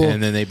other people,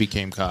 and then they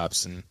became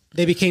cops, and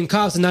they became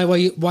cops. And now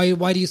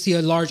why do you see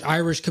a large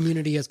Irish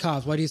community as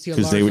cops? Why do you see a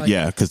large,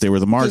 Because they were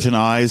the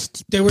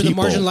marginalized. they were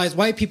people. the marginalized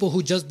white people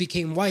who just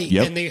became white,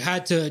 Yep. and they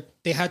had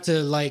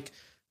to like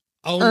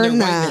own Earn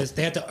their that. whiteness.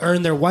 They had to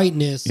earn their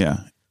whiteness. Yeah.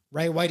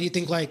 Right? Why do you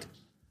think like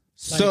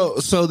so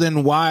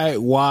then why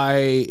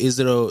is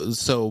it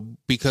so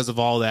because of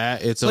all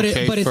that it's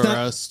okay it's for not,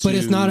 us to but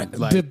it's not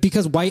like,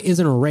 because white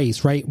isn't a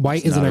race, right?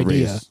 White is an Not a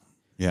idea. race.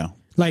 Yeah.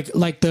 Like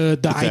the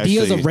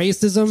ideas actually- of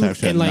racism it's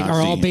actually and like a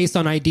are all Nazi. based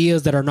on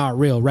ideas that are not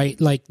real, right?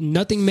 Like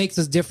nothing makes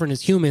us different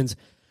as humans.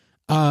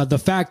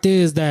 The fact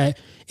is that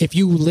if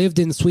you lived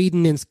in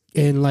Sweden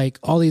and like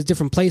all these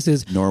different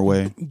places,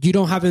 Norway. you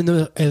don't have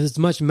as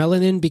much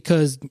melanin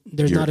because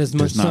there's not as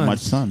much there's not sun, much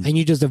sun. and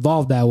you just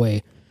evolved that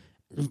way.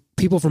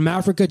 People from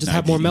Africa just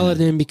have more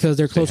melanin because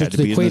they're closer had to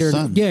to the be in the equator.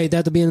 sun. Yeah, they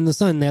have to be in the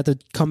sun. They have to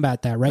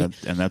combat that, right?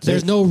 And that's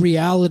There's it. no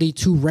reality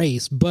to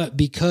race, but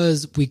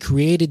because we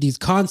created these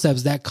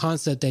concepts, that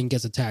concept then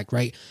gets attacked,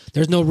 right?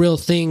 There's no real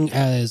thing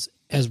as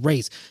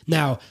race.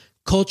 Now,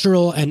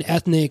 cultural and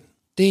ethnic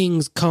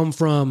things come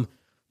from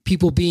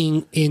people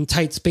being in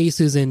tight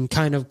spaces and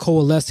kind of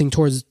coalescing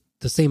towards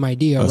the same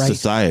idea, A right?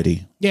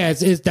 society. Yeah,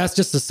 it's that's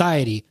just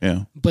society.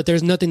 Yeah. But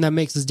there's nothing that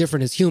makes us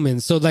different as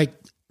humans. So like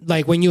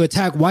when you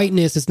attack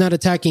whiteness, it's not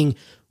attacking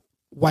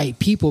white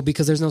people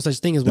because there's no such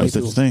thing as No white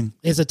such people. thing.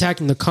 It's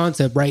attacking the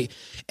concept, right?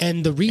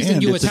 And the reason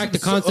And you it's a- attack the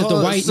concept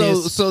of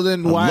whiteness, so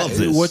then why love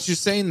this. what you're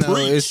saying though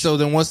Preach. is so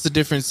then what's the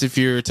difference if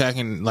you're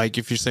attacking like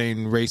if you're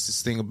saying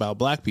racist thing about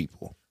black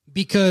people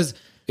because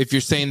If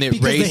you're saying that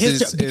because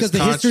race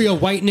the history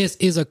of whiteness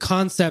is a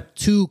concept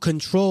to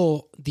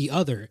control the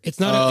other. It's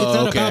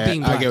not about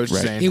being black. I get what you're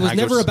saying. It was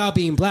never about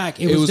being black.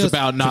 It was just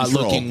about not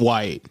control. looking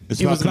white.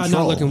 It was about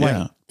not looking white.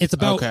 Yeah. It's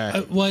about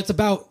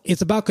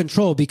it's about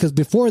control, because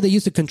before they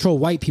used to control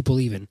white people,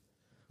 even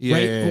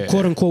right,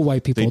 quote unquote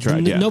white people. They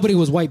tried, Nobody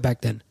was white back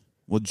then.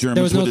 Well,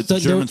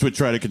 Germans would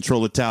try to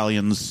control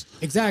Italians.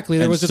 Exactly.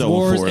 There was just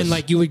wars, and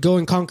like you would go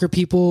and conquer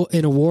people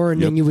in a war,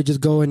 and then you would just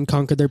go and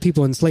conquer their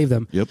people and enslave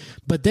them. Yep.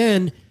 But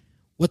then,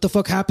 what the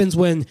fuck happens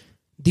when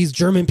these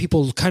German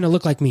people kind of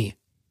look like me?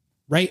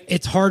 Right?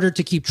 It's harder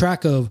to keep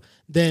track of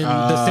than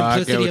the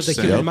simplicity of the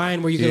human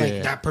mind, where you go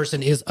like, that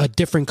person is a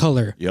different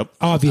color. Yep.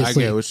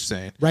 Obviously. I get what you're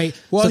saying. Right?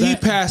 Well, So he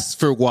that- passed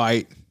for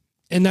white.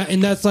 and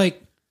that's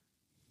like,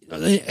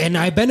 and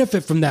I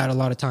benefit from that a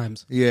lot of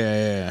times.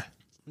 Yeah.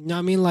 You know what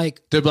I mean?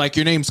 Like, They're like,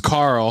 your name's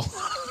Carl.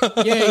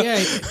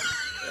 yeah.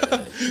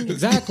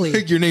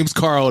 Exactly. Your name's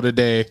Carl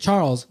today.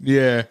 Charles.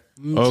 Yeah.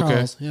 Okay.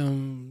 Charles.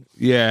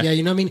 Yeah. Yeah,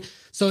 you know what I mean?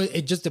 So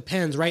it just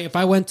depends, right? If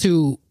I went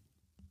to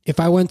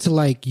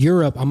like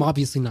Europe, I'm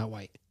obviously not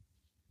white.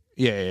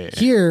 Yeah.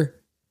 Here,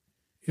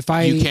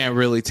 You can't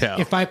really tell.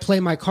 if I play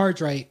my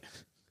cards right,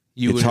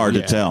 It's hard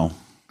to tell.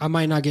 I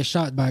might not get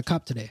shot by a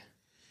cop today.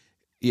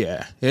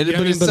 Yeah. know what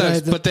I mean? But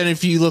But but then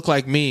if you look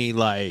like me,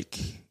 like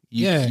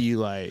you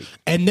like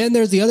And then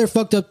there's the other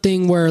fucked up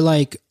thing where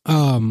like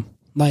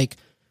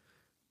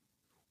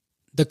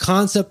the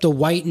concept of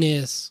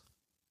whiteness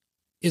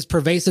is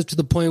pervasive to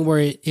the point where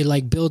it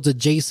like builds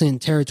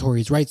adjacent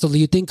territories, right? So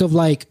you think of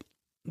like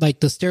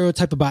the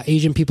stereotype about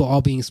Asian people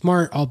all being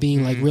smart, all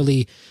being like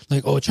really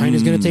like, oh,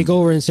 China's going to take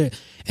over and shit.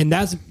 And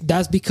that's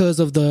because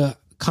of the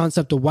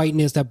concept of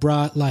whiteness that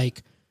brought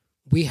like,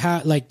 we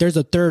had like, there's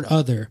a third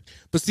other.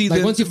 But see,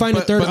 Like once you find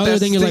a third other,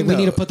 then you're like, we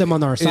need to put them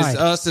on our side.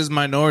 Us as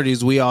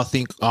minorities, we all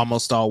think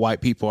almost all white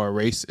people are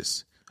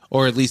racist,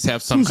 or at least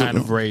have some kind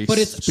of race. But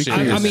it's, shit.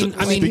 I mean,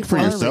 Speak for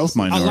yourself,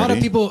 minority. a lot of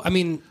people. I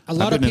mean, a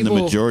lot I've of been people. in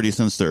the majority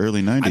since the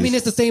early 90s. I mean,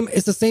 it's the same.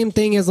 It's the same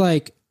thing as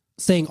like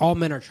saying all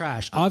men are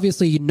trash.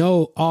 Obviously, you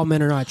know, all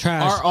men are not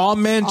trash. Are all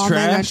men All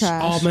men are trash?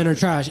 trash. All men are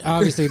trash.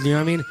 Obviously, you know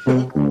what I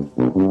mean.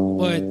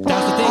 But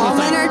that's the thing. All It's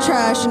men like, are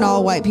trash and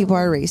all white people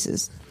are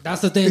racist.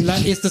 that's the thing.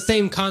 It's the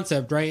same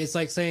concept, right? It's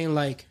like saying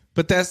like.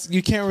 But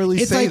you can't really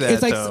It's say like that.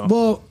 it's like though.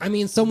 well, I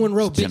mean, someone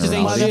wrote bitches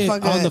ain't shit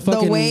on the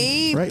fucking. The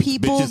way right.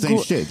 people Bitches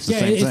ain't shit. It's the Yeah,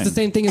 same it's thing. the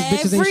same thing as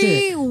bitches ain't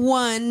shit.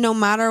 Everyone, no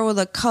matter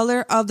the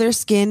color of their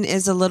skin,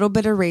 is a little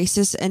bit of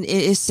racist, and it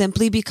is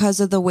simply because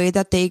of the way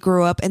that they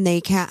grew up, and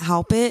they can't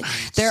help it.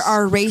 There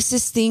are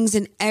racist things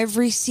in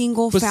every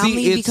single But see,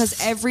 family it's-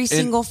 because every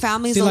single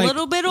family is see, a like-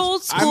 little bit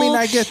old I school. mean,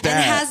 I get and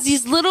that. has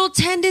these little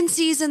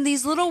tendencies and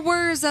these little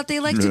words that they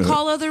like to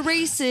call other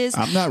races.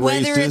 I'm not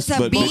whether racist, it's a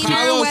but beater,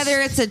 Mojados-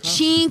 whether it's a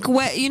chink,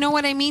 you know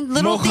what I mean?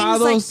 Little things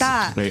like Mojados-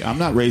 that. Hey, I'm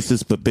not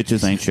racist, but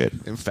bitches ain't shit.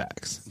 In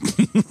facts.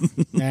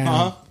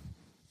 Yeah.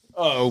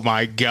 Oh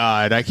my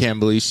god! I can't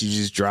believe she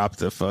just dropped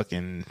the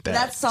fucking.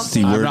 That's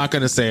something. C-word. I'm not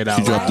gonna say it out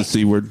She dropped the loud.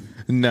 C word.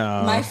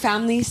 No. My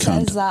family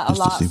says that a Just to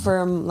lot see.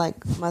 for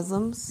like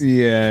Muslims.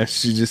 Yeah,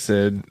 she just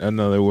said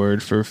another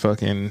word for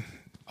fucking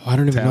Oh, I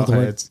don't even know towel the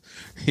word. heads.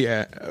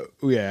 Yeah,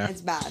 yeah.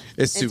 It's bad.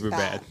 It's super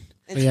bad.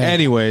 It's Yeah. bad.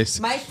 Anyways,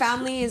 My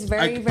family is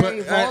very, I-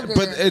 very vulgar.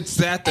 but it's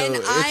that though. and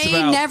It's I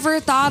about, never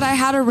thought I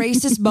had a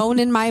racist bone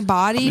in my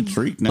body. I'm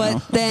intrigued now.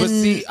 But then But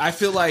see, I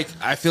feel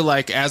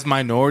like as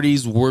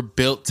minorities, we're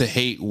built to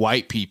hate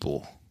white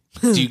people.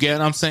 Do you get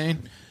what I'm saying?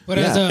 But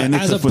Yeah, and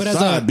it's a but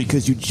facade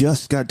because you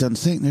just got done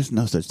saying there's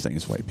no such thing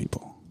as white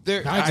people.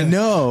 I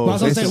know. Well, I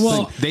was gonna It's say, a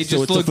well, thing. they So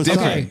just it's a look facade.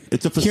 different.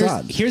 It's a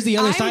facade. here's the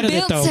other I'm side of it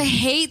built though. to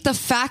hate the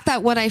fact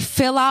that when I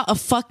fill out a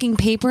fucking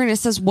paper and it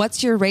says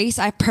 "What's your race,"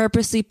 I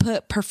purposely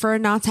put "prefer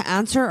not to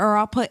answer" or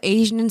I'll put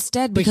Asian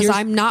instead because here's-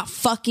 I'm not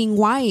fucking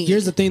white.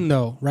 Here's the thing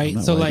though, right?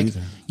 not So white like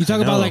either. you talk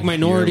I about know. like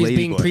minorities You're a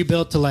being ladyboy.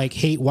 pre-built to like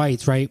hate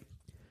whites, right?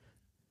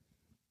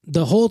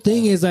 The whole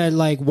thing is that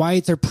like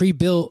whites are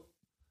pre-built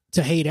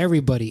to hate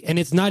everybody. And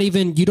it's not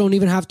even, you don't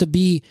even have to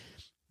be,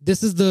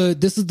 this is the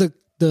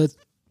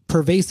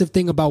pervasive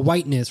thing about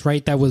whiteness,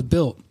 right? That was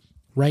built,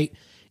 right?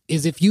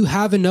 Is if you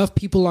have enough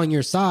people on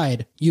your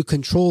side, you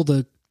control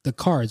the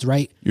cards,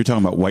 right? You're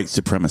talking about white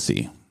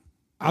supremacy.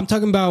 I'm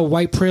talking about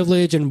white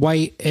privilege and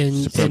white and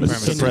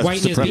Supremacy.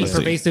 whiteness being Supremacy.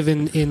 pervasive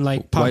in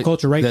like pop White-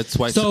 culture, right? that's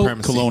white So-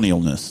 supremacy.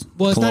 Colonialness.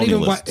 Well, it's not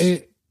even white.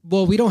 Colonialists.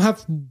 Well, we don't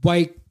have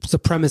white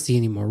supremacy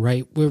anymore,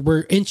 right?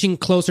 We're inching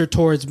closer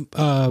towards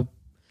I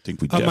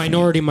think we a definitely-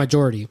 minority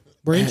majority.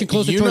 We're inching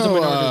closer You towards a know,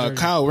 minority majority.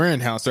 Kyle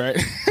Rittenhouse, right?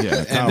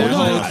 Yeah, Kyle that-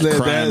 Rittenhouse that-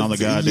 crying on the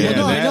goddamn.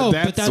 No, I know,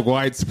 that's but that-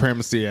 white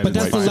supremacy. At but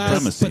that's its the white last.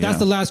 supremacy, But that's yeah.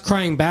 the last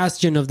crying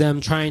bastion of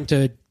them trying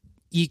to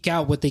eke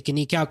out what they can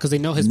eke out because they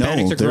know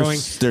Hispanics are growing.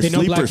 They're They know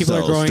sleeper black people are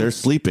cells. growing. They're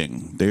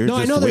sleeping. They're No, I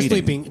just know they're waiting.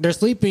 sleeping. They're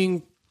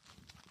sleeping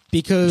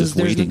because Just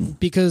waiting.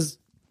 because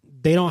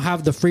they don't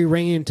have the free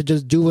reign to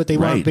just do what they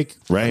want,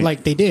 Right.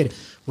 like they did,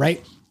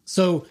 right?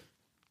 So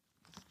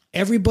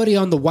everybody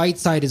on the white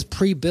side is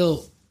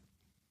pre-built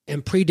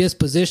and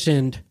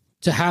predispositioned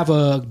to have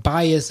a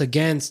bias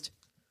against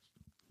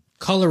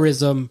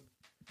colorism,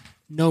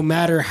 no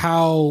matter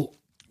how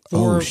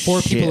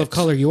for people of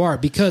color you are.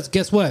 Because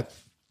guess what?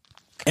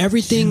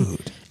 Everything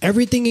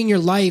in your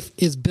life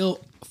is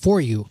built for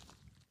you.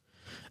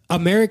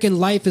 American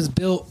life is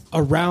built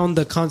around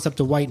the concept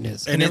of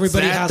whiteness, and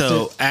everybody has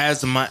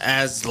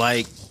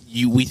to.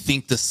 We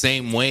think the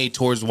same way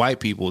towards white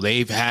people.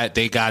 They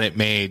got it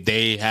made.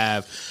 They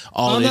have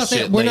all this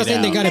shit. We're not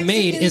saying they got it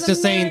made. It's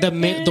just saying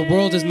the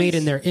world is made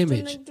in their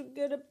image,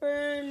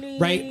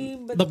 right?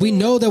 But we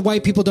know that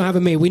white people don't have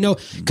it made. We know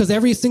because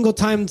every single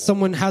time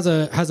someone has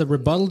a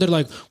rebuttal, they're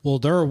like, "Well,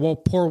 there are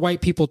poor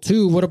white people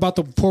too. What about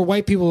the poor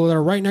white people that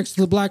are right next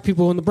to the black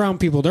people and the brown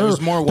people?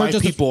 There's more white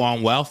people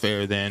on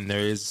welfare than there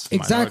is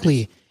exactly."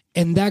 minorities.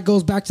 And that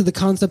goes back to the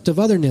concept of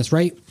otherness,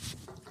 right?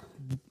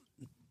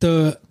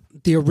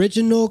 The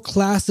original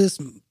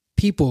classist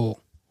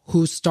people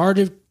who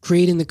started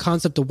creating the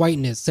concept of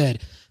whiteness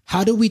said,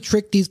 how do we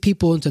trick these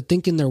people into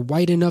thinking they're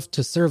white enough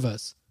to serve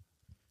us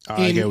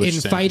in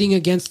fighting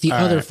against the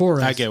other for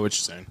us? I get what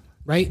you're saying.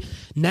 Right?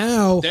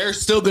 Now... They're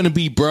still going to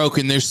be broke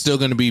and they're still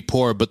going to be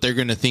poor, but they're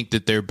going to think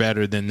that they're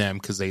better than them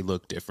because they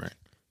look different.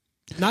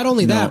 Not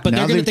only that, but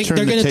they're going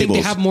to think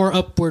they have more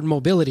upward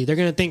mobility. They're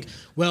going to think,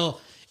 well,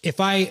 if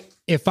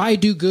I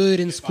do good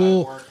in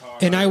school...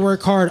 and I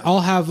work hard, I'll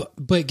have,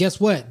 but guess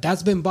what?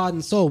 That's been bought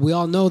and sold. We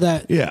all know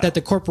that that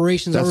the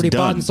corporations already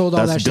bought and sold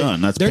all that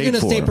shit. They're going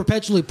to stay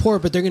perpetually poor,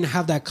 but they're going to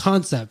have that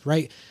concept,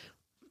 right?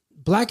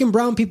 Black and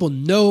brown people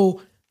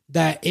know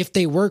that if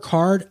they work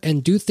hard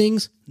and do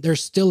things,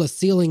 there's still a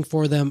ceiling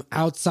for them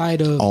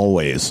outside of...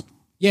 Always.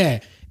 Yeah.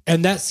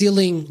 And that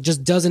ceiling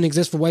just doesn't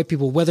exist for white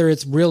people, whether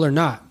it's real or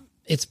not.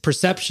 It's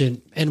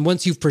perception. And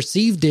once you've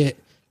perceived it,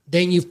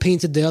 then you've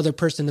painted the other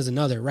person as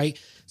another, right?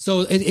 So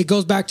it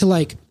goes back to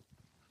like,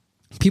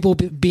 people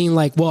being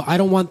like, well, I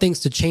don't want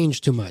things to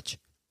change too much.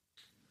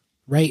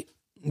 Right?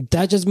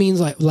 That just means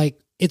like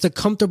it's a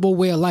comfortable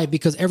way of life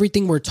because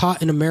everything we're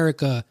taught in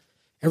America,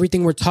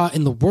 everything we're taught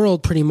in the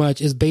world pretty much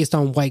is based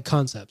on white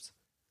concepts.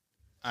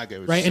 I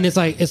get what right? And it's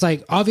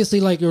like obviously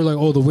like you're like,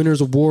 oh, the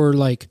winners of war,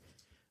 like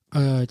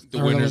the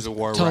winners of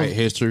war write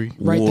history.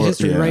 Write the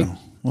history, right?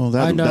 Well,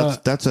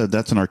 that's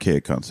an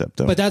archaic concept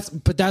though. But that's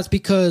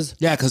because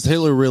because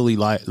Hitler really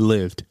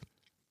lived.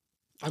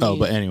 I mean,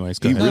 but anyways,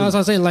 go ahead. No, that's what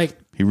I'm saying. Like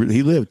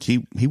he lived.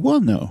 He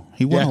won though.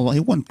 He won.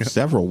 He won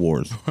several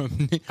wars.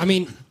 I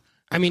mean,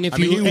 if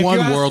he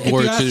won World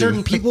War II. If you ask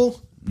certain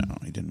people, no,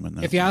 he didn't win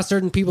that. If you ask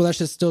certain people, that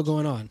shit's still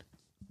going on.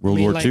 World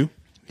War II.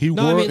 He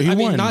won.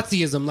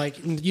 Nazism. Like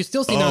you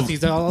still see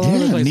Nazis all over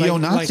the place.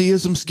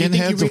 Neo-Nazism,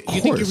 skinheads. Of course.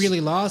 You think you really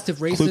lost if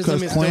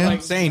racism is still like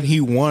I'm saying he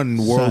won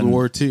World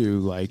War II.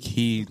 Like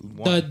he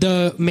won.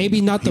 The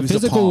maybe not the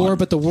physical war,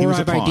 but the war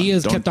of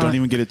ideas kept on. Don't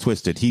even get it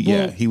twisted.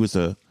 He was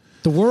a.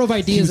 The war of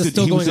ideas is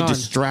still going on. He was a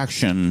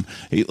distraction.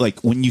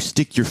 Like when you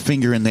stick your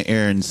finger in the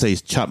air and say,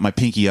 chop my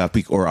pinky up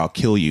or I'll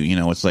kill you. You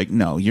know, it's like,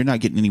 no, you're not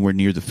getting anywhere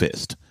near the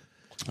fist.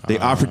 They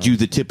offered you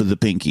the tip of the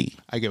pinky.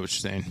 I get what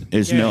you're saying. He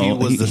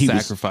was the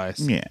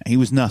sacrifice. He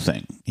was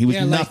nothing. He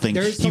was nothing.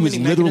 He was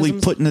literally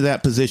put into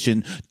that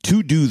position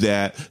to do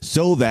that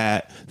so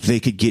that they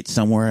could get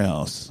somewhere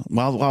else.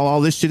 While all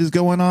this shit is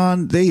going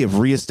on, they have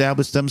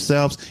reestablished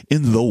themselves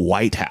in the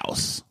White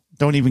House.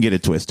 Don't even get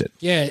it twisted.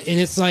 Yeah, and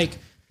it's like...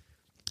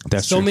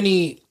 That's so true.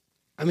 many.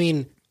 I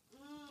mean,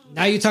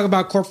 now you talk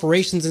about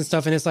corporations and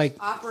stuff, and it's like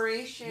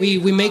we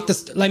make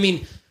this. I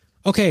mean,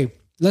 okay,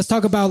 let's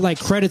talk about like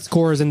credit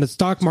scores and the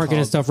stock market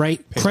and stuff,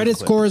 right? Credit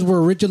scores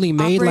were originally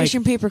made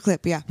Operation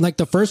Paperclip, yeah. Like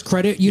the first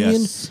credit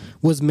union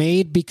was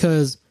made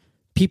because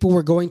people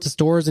were going to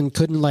stores and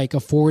couldn't like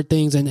afford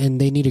things, and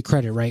they needed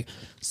credit, right?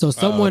 So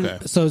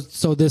someone, so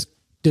this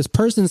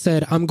person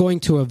said, "I'm going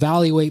to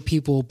evaluate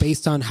people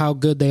based on how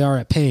good they are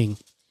at paying,"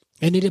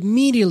 and it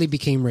immediately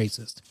became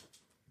racist.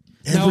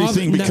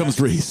 Everything becomes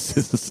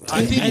racist.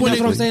 I think that's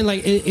what I'm saying.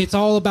 Like it's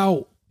all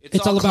about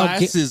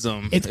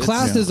classism. It's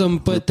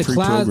classism, but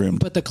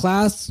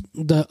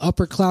the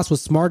upper class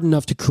was smart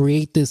enough to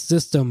create this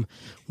system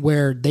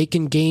where they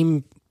can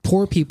game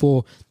poor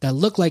people that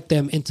look like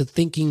them into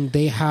thinking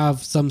they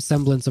have some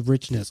semblance of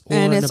richness.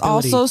 And it's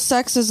also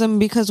sexism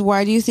because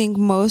why do you think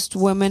most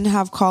women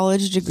have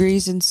college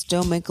degrees and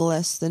still make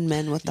less than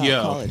men without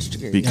college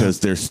degrees?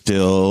 Because they're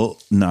still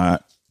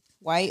not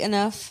white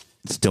enough.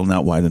 Still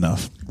not white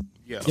enough.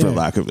 For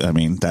lack of,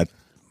 that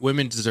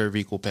women deserve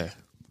equal pay.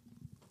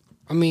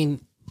 I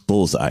mean,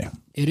 bullseye.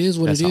 It is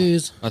what it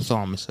is. That's all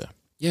I'm gonna say.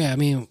 Yeah, I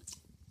mean,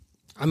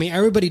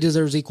 everybody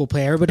deserves equal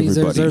pay. Everybody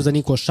deserves an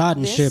equal shot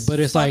and shit. But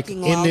it's like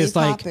in this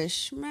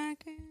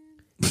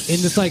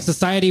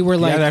society where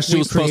like that shit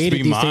was we created supposed to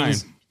be these mine.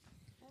 things.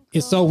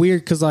 It's so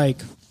weird because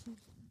like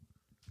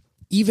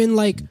even in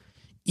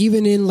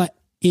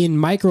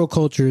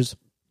microcultures,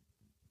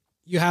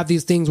 you have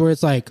these things where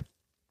it's like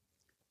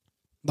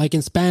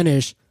in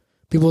Spanish.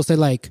 People say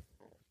like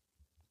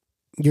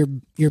you're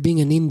being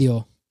an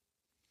indio,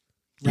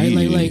 right?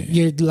 Like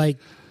you're like,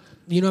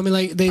 you know what I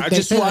mean? Like I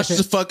just watched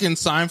the fucking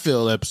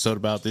Seinfeld episode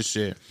about this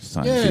shit.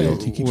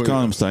 Seinfeld, he keeps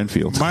calling him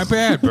Seinfeld. My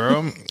bad,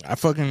 bro. I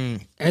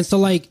fucking and so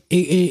like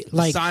it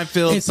like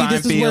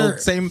Seinfeld,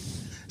 same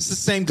It's the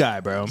same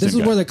guy, bro. This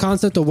is where the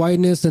concept of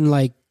whiteness and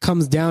like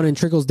comes down and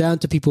trickles down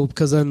to people,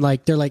 because then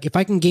like they're like, if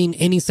I can gain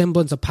any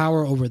semblance of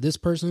power over this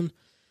person,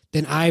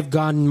 then I've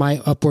gotten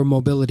my upward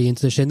mobility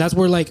into the shit. And that's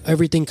where like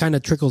everything kind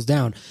of trickles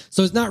down.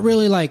 So it's not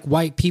really like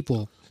white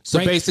people. So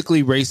right?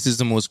 basically,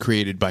 racism was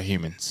created by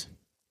humans.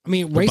 I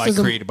mean,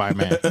 racism created by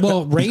man.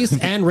 Well, race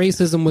and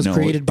racism was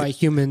created by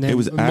human. And It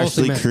was mostly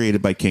actually men.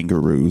 created by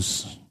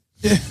kangaroos.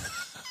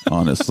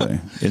 Honestly,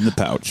 in the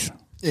pouch.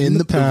 in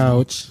the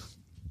pouch.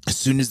 As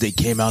soon as they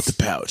came out the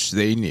pouch,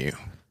 they knew.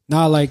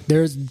 Nah, like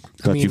there's.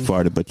 Thought you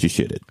farted, but you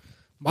shitted.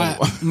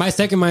 My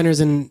second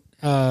minor's in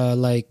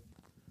like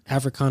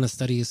Africana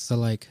studies, so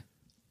like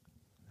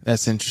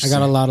That's I interesting.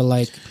 got a lot of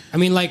like. I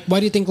mean, like, why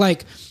do you think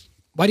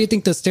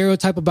the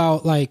stereotype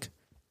about like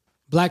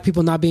black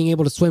people not being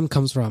able to swim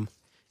comes from?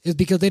 It's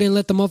because they didn't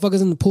let the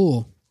motherfuckers in the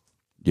pool.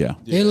 Yeah.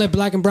 They didn't let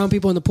black and brown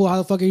people in the pool. How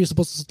the fuck are you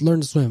supposed to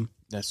learn to swim?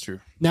 That's true.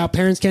 Now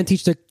parents can't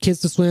teach their kids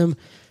to swim.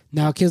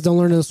 Now kids don't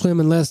learn to swim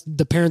unless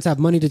the parents have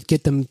money to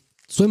get them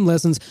swim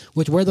lessons,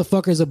 which where the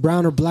fuck is a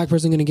brown or black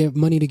person going to get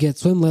money to get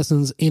swim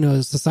lessons in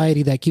a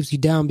society that keeps you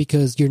down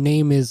because your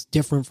name is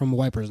different from a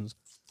white person's?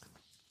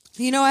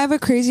 You know, I have a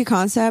crazy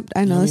concept.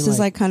 I know this is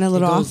like kind of a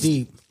little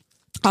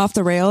off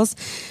the rails,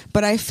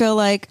 but I feel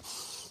like,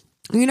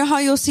 you know how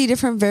you'll see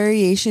different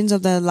variations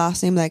of the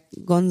last name, like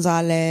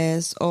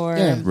Gonzalez or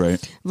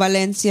Right.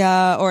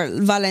 Valencia or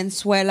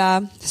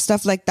Valenzuela,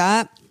 stuff like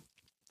that.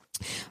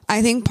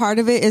 I think part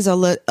of it is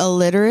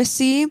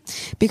illiteracy,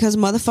 because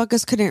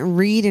motherfuckers couldn't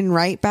read and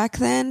write back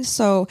then.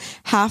 So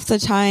half the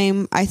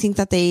time, I think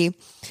that they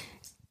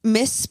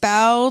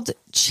misspelled,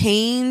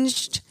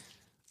 changed,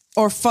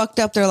 or fucked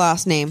up their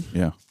last name.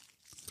 Yeah.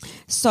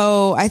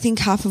 So I think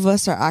half of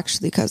us are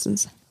actually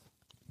cousins.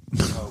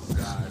 Oh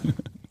God,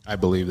 I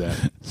believe that.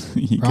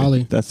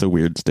 Probably. That's a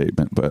weird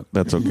statement, but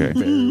that's okay.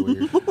 Very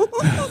weird.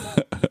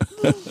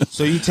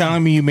 So you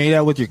telling me you made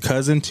out with your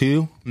cousin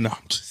too? No, I'm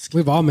just kidding.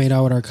 We've all made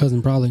out with our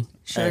cousin, probably.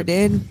 Sure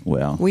did.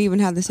 Well, We even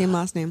had the same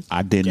last name.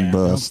 I didn't Yeah.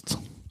 bust.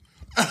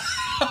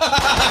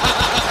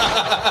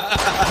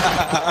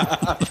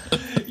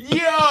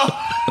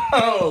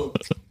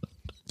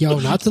 Yo,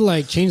 not to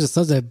like change the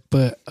subject,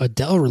 but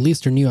Adele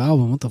released her new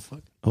album. What the fuck?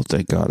 Oh,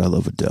 thank God. I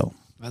love Adele.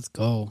 Let's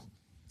go.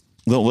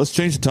 Well, let's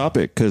change the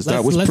topic because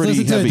that was Let's pretty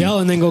listen to heavy. Adele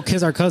and then go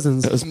kiss our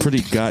cousins. That was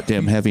pretty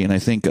goddamn heavy. And I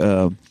think,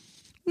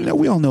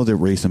 we all know that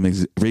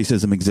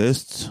racism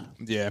exists.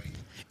 Yeah.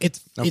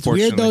 It's weird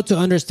Unfortunately. though to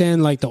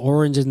understand like the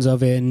origins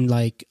of it and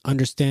like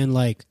understand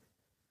like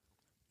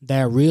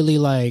that really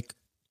like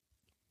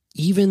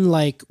even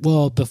like,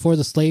 well, before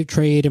the slave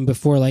trade and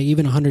before like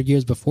even 100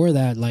 years before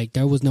that, like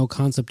there was no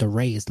concept of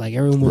race. Like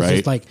everyone was Right.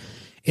 just like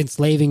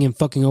enslaving and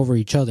fucking over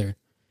each other.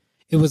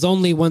 It was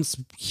only once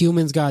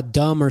humans got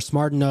dumb or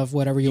smart enough,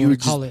 whatever you want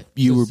to call it.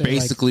 You to were say, like,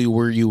 basically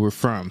where you were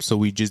from, so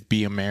we just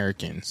be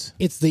Americans.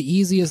 it's the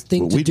easiest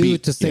thing Well, to we'd do be-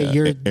 to say yeah,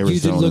 you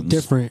should look Arizonans.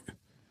 different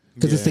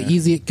because it's the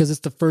easy because it's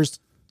the first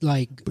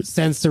like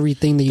sensory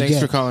thing that you Thanks get.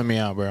 for calling me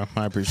out, bro.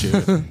 I appreciate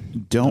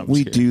it. Don't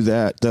we do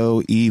that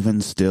though? Even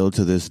still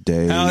to this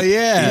day. Hell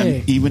yeah.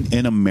 Yeah. Even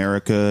in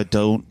America,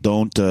 don't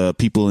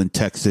people in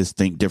Texas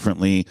think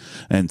differently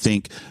and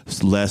think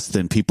less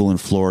than people in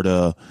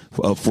Florida?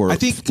 For I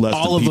think less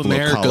all than of people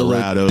America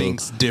Colorado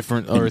thinks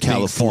different or in thinks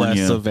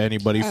California. less of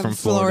anybody from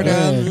Florida.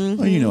 Yeah.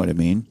 Well, you know what I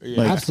mean.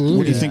 Like, Absolutely.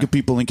 What do you think of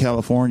people in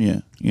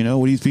California? You know,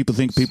 what do you people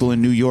think of people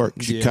in New York,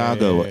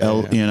 Chicago?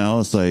 yeah. You know,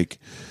 it's like,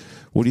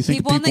 what do you think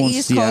People of on people the in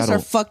East Seattle? Coast are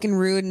fucking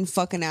rude and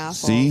fucking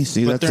assholes.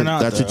 See, But they're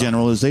not, that's a though.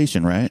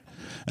 generalization, right?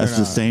 That's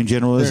the same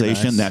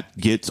generalization They're nice. that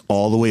gets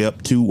all the way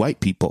up to white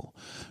people.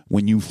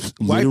 When you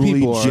White literally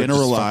people are just fucking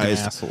generalize,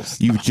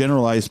 assholes. you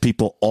generalize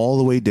people all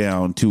the way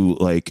down to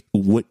like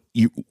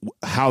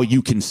how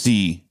you can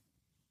see,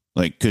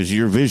 like, because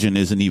your vision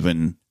isn't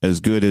even as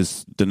good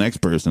as the next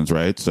person's,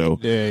 right? So,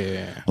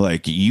 Yeah.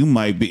 like, you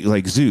might be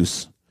like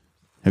Zeus.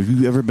 Have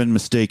you ever been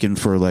mistaken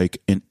for like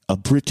a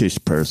British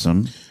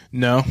person?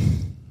 No.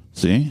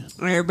 See,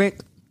 Arabic.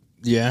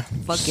 Yeah.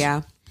 Fuck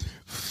yeah.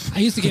 I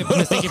used to get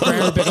mistaken for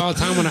Arabic all the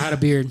time when I had a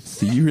beard.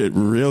 see, you hit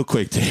real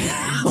quick there.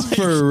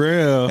 For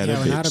real. Had Yeah, a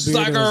when I had a bitch. beard.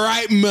 Like it a was-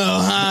 right,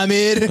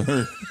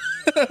 Mohammed.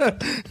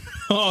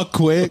 All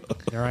quick.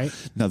 All right.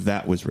 Now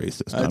that was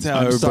racist. I tell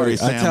I'm everybody. sorry,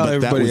 Sam, I tell but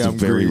everybody that was I'm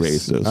very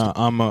Greece. racist.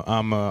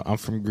 I'm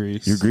from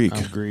Greece. You're Greek.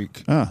 I'm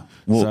Greek. Well,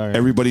 Sorry.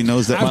 everybody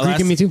knows that. I'm Greek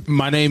and me too.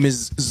 My name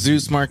is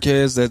Zeus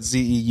Marquez. That's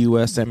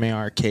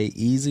ZeusMark.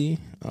 Easy.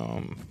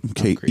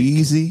 Okay, I'm Greek.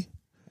 easy.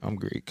 I'm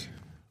Greek.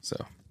 So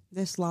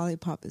This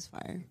lollipop is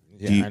fire.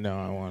 yeah, Do you- I know.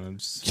 I want to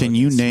just Can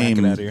you smack name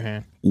it out of your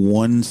hand?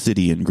 one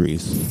city in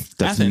Greece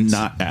that's Athens.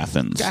 not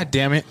Athens? God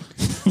damn it.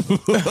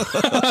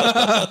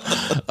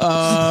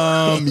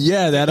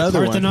 Yeah, that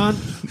other Parthenon.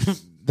 one.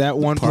 That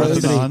one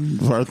place.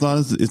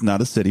 Parthenon is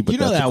not a city, but You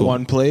know that's that cool.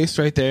 one place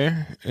right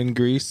there in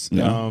Greece?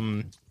 Yeah.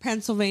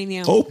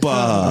 Pennsylvania.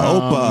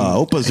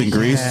 Opa's in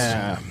Greece.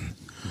 Yeah.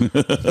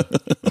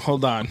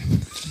 Hold on.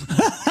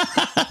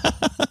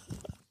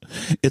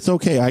 It's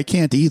okay. I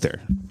can't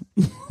either.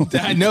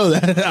 I know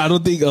that. I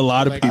don't think a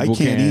lot of I people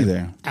can't can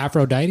either.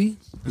 Aphrodite.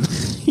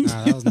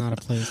 Nah, that was not a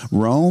place.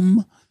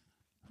 Rome,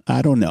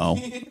 I don't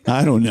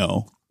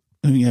know.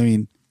 I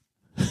mean,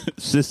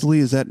 Sicily,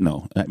 is that?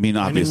 No. I mean,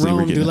 obviously, Rome,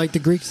 we're getting do like the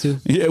Greeks do.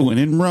 Yeah, when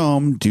in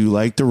Rome, do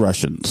like the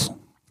Russians.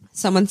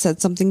 Someone said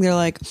something. They're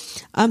like,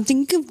 I'm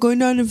thinking of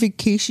going on a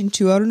vacation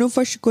too. I don't know if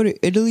I should go to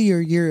Italy or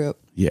Europe.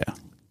 Yeah.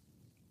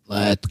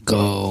 Let's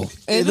go.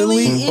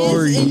 Italy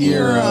or is in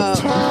Europe.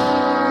 Europe.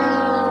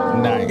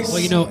 Nice. Well,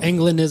 you know,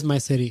 England is my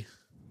city.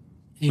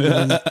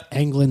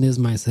 England is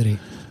my city.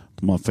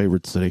 My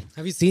favorite city.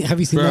 Have you seen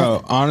Bro,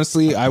 that?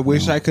 honestly, I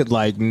wish I could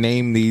like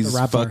name these The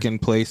rapper. fucking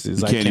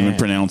places. You I can't even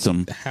pronounce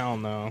them. Hell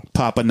no.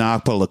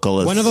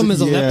 Papadopoulos. One of them is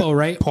Aleppo,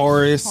 right?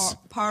 Paris.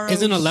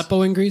 Isn't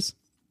Aleppo in Greece?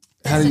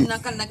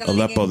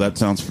 Aleppo. That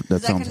sounds.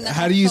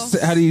 How do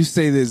you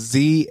say this?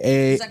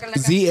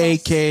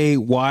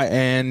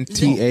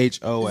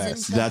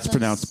 Zakyynthos. That's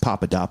pronounced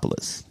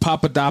Papadopoulos.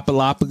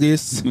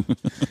 Papadopoulos.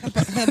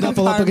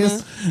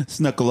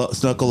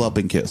 Snuckle up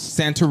and kiss.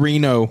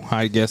 Santorino.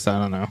 I guess I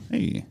don't know.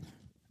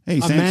 Hey,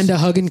 Amanda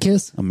hug and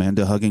kiss.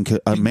 Amanda hug and kiss.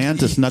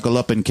 Amanda snuggle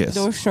up and kiss.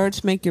 Those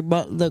shorts make your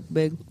butt look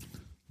big.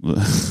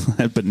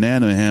 That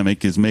banana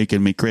hammock is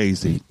making me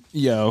crazy.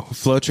 Yo,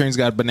 Flow Train's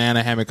got a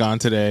banana hammock on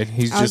today.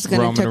 He's I was just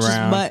gonna roaming touch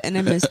around. his butt and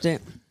I missed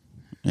it.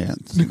 Yeah.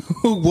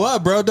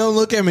 What, bro? Don't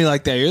look at me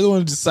like that. You're the one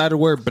who decided to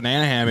wear a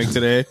banana hammock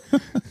today.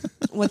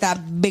 With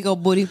that big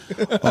old booty.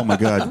 Oh my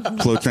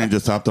God. Flow Train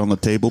just hopped on the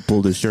table,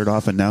 pulled his shirt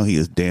off, and now he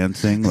is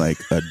dancing like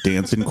a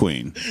dancing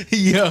queen.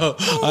 Yo,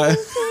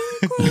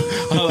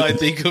 all I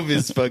think of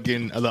is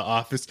fucking The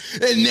Office.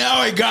 And now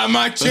I got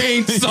my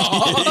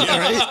chainsaw. Yeah,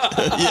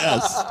 right?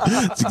 Yes.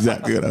 That's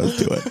exactly what I was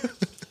doing.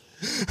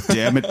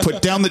 Damn it.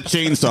 Put down the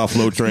chainsaw,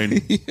 Flow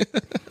Train.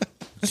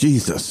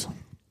 Jesus.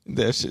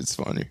 That shit's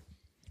funny.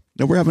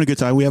 No, we're having a good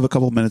time. We have a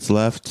couple minutes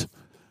left.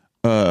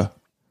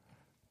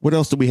 What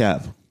else do we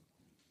have?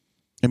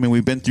 I mean,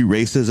 we've been through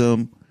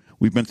racism.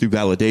 We've been through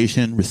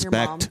validation,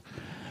 respect.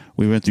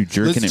 We went through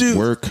jerking at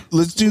work.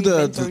 Let's do We've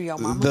been through your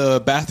mama.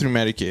 the bathroom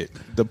etiquette,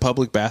 the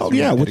public bathroom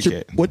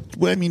etiquette. What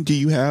I mean, do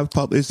you have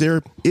is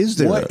there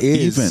What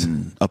is?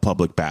 even a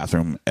public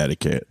bathroom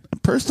etiquette?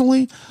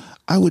 Personally,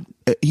 I would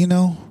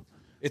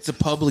It's a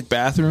public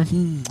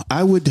bathroom.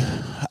 I would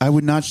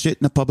not shit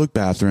in a public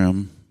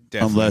bathroom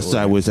Definitely unless would.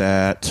 I was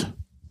at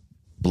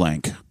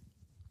blank.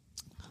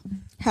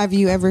 Have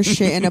you ever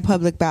shit in a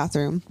public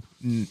bathroom?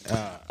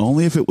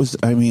 Only if it was.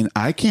 I mean,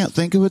 I can't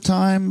think of a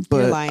time, You're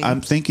but lying.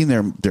 I'm thinking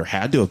there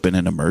had to have been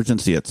an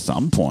emergency at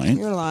some point.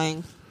 You're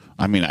lying.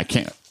 I mean, I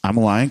can't. I'm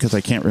lying because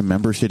I can't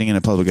remember shitting in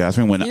a public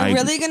bathroom when You're I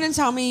really gonna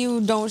tell me you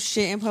don't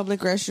shit in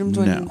public restrooms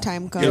when No.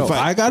 time comes? Yo,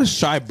 I got a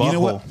shy butthole. You know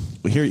what?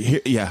 Here,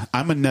 yeah,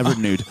 I'm a never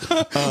nude.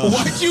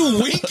 Why'd you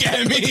wink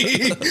at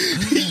me?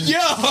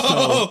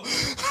 Yo,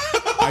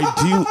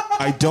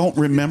 I don't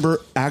remember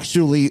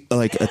actually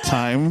like a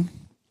time.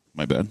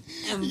 My bad.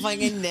 I'm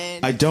fucking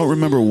dead. I don't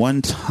remember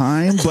one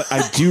time, but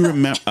I do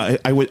remember.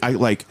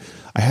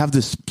 I have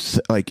this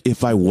like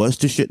if I was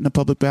to shit in a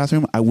public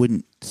bathroom, I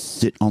wouldn't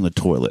sit on the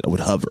toilet. I would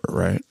hover,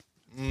 right?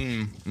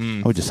 I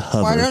would just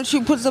hover. Why don't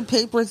you put the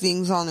paper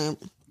things on it?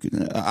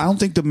 I don't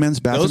think the men's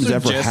bathrooms are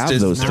ever just have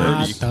as those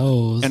Not things.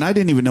 those. And I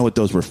didn't even know what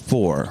those were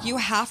for. You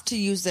have to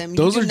use them.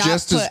 Those you are do not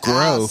just as put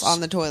gross. ass on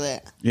the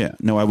toilet. Yeah,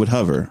 no, I would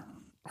hover.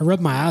 I rub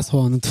my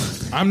asshole in the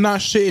toilet. I'm not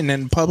shitting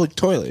in public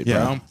toilet,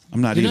 Yeah, bro. I'm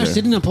not You're either. not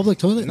sitting in a public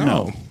toilet?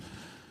 No,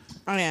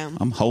 I am.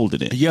 I'm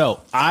holding it. Yo,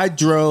 I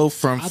drove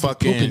from I've been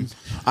fucking. pooping.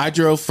 I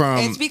drove from.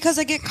 It's because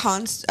I get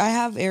I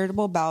have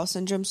irritable bowel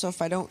syndrome, so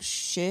if I don't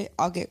shit,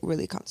 I'll get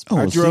really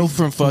constipated. I drove see?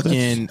 from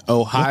fucking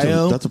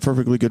Ohio. That's a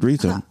perfectly good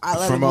reason. I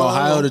let From it blow.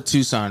 Ohio to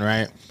Tucson,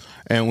 right?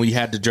 And we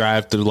had to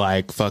drive through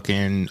like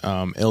fucking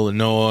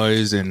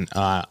Illinois and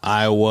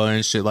Iowa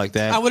and shit like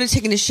that. I would have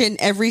taken a shit in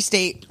every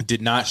state.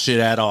 Did not shit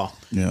at all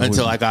Yeah, I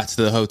until wouldn't. I got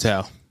to the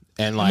hotel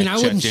and I like mean, I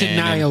wouldn't checked shit in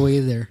and- Iowa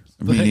either.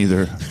 Me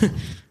neither.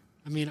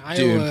 I mean,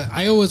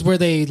 Iowa is where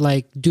they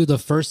like do the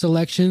first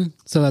election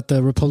so that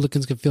the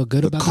Republicans can feel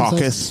good The about themselves.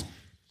 caucus.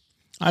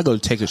 I go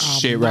take a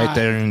shit right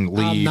there and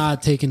leave. I'm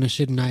not taking a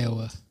shit in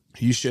Iowa.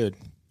 You should,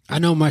 I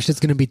know my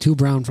shit's gonna be too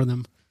brown for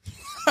them.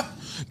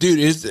 dude.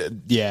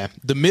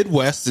 The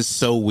Midwest is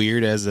so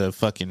weird as a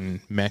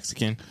fucking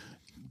Mexican.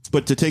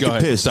 But to take Go a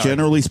ahead, piss, sorry.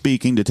 generally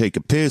speaking, to take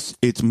a piss,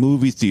 it's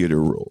movie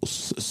theater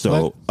rules.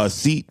 So What? a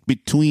seat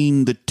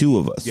between the two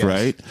of us, Yes.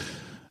 right?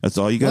 That's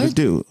all you got to What?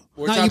 do.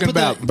 We're No, you talking put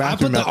about the,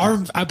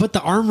 bathroom. I put the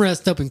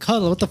armrest up and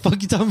cuddle. What the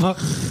fuck you talking about?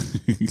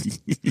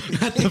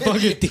 At the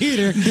fucking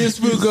theater. This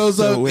fool goes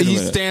So, up. wait a He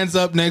minute. stands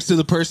up next to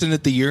the person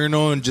at the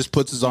urinal and just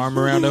puts his arm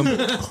around him.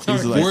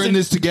 He's like, We're in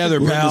this together,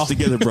 we're in pal. this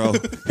together, bro.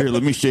 Here,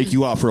 let me shake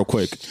you off real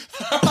quick.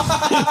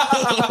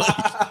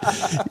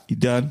 You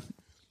done?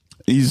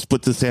 He just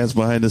puts his hands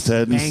behind his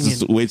head and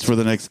just Banging. waits for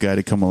the next guy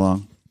to come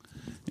along.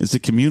 It's a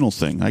communal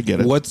thing. I get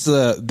it. What's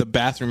the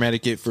bathroom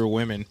etiquette for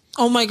women?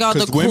 Oh my god, the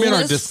 'Cause women are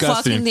coolest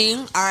disgusting. fucking thing.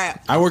 All right,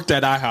 I worked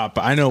at IHOP.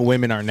 I know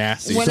women are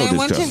nasty. when So I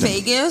went to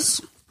disgusting.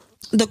 Vegas,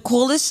 the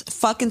coolest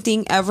fucking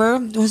thing ever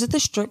was it the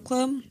strip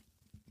club?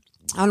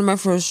 I don't remember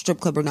if it was a strip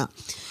club or not,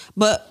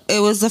 but it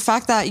was the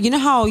fact that you know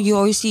how you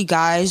always see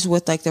guys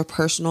with like their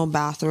personal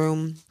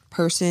bathroom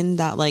person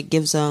that like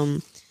gives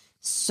them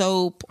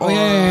soap. Oh or,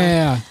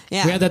 yeah.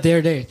 Yeah. We had that the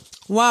other day.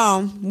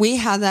 Well, we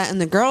had that in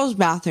the girls'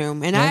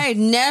 bathroom, and I had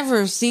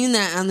never seen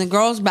that in the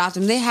girls'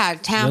 bathroom. They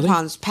had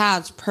tampons,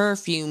 pads,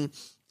 perfume,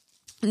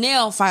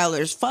 nail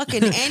filers,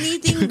 fucking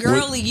anything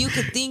girly you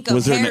could think of.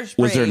 Was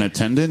there an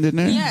attendant in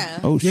there?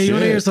 Yeah. Oh shit. You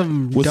want to hear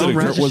some dumb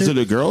ratchet Was shit?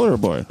 it a girl or a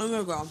boy? I'm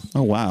gonna go.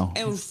 Oh wow.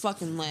 It was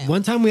fucking lit.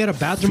 One time we had a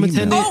bathroom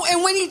attendant. Oh,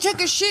 and when he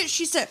took a shit,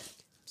 she said,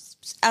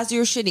 as you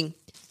were shitting,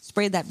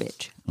 spray that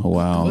bitch. Oh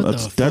wow. What the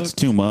That's fuck?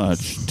 too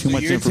much. Too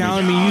much You're information.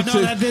 telling me you no,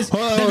 took that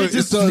bitch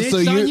just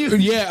snitched on you?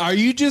 yeah, are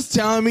you just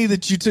telling me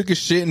that you took a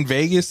shit in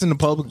Vegas in the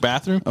public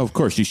bathroom? Of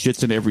course, she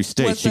shits in every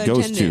state What's she the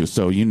goes to, attendant?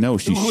 so you know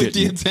she's With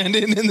the shitting.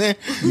 attendant in there,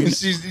 and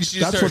she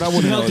That's what I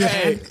want to know.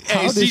 Hey,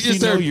 How does she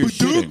know you're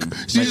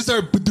shitting? She just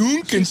started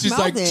badunk, and she's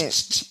smelled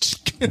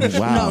like,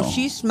 Wow. No,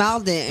 she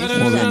smelled it.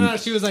 No.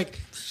 She was like,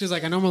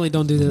 I normally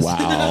don't do this.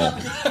 Wow.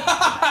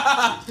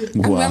 I've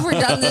never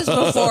done this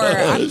before.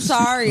 I'm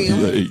sorry.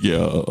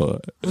 Yeah.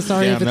 I'm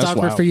sorry Damn, if it's that's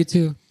awkward wild. for you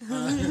too.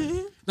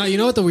 No, you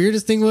know what the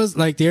weirdest thing was?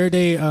 Like the other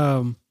day,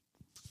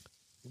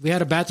 we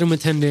had a bathroom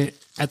attendant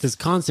at this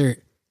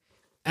concert,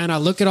 and I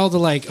look at all the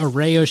like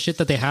array of shit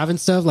that they have and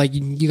stuff. Like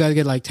you guys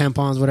get like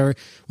tampons, whatever.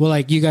 Well,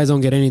 like you guys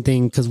don't get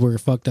anything because we're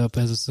fucked up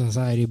as a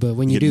society. But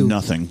when you Get do,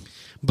 nothing.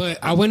 But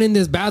I went in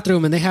this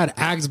bathroom and they had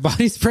Axe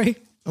body spray.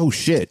 Oh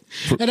shit.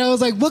 And I was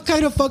like, what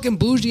kind of fucking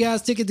bougie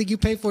ass ticket did you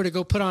pay for to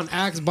go put on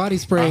Axe body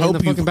spray in the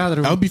fucking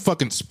bathroom? I hope you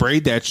fucking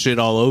sprayed that shit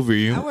all over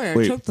you. I would have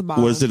Wait, took the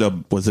bottle. was it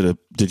a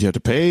did you have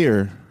to pay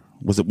or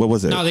what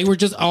was it? No, they were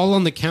just all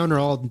on the counter,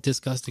 all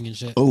disgusting and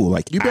shit. Oh,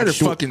 like You better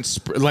actual- fucking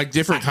like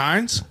different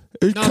kinds.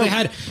 No, they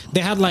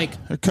had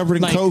like They're covered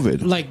in like,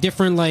 COVID. like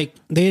different like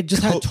they had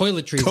just had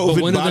toiletries, COVID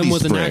but one of them body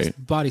was an spray. Axe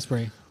body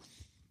spray.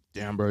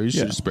 Damn, bro, you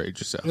should have sprayed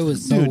yourself. It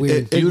was so Dude,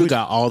 weird. You would have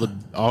got all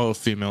the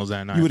females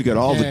that night. You would have got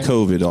all Yeah. the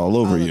COVID all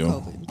over you.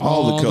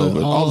 All the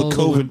COVID. All the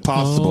COVID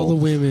possible. All the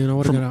women. I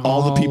would've from got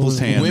all the people's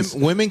the- hands.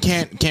 Women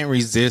can't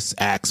resist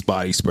Axe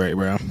body spray,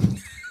 bro.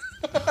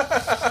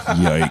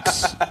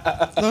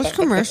 Yikes. Those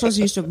commercials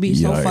used to be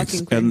so Yikes.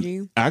 fucking And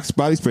cringy. Axe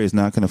body spray is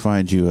not going to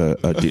find you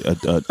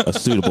a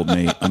suitable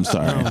mate. I'm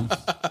sorry.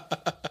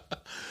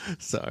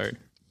 Sorry,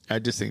 I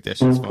just think that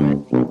shit's funny.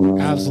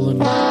 Absolutely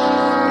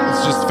not.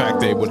 It's just the fact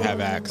they would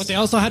have Axe. But they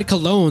also had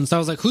cologne, so I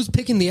was like, who's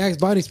picking the Axe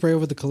body spray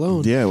over the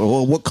cologne? Yeah.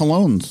 Well, what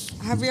colognes?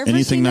 Have you ever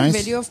Anything seen nice? a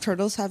video of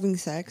turtles having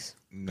sex?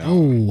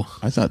 Oh,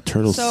 I thought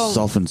turtles So,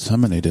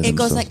 self-inseminated. It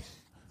goes themselves. like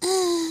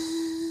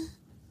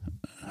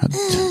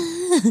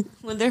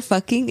when they're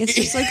fucking. It's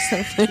just like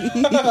so funny.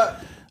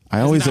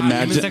 I always that how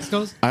human imagine. sex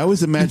goes? I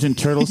always imagine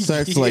turtle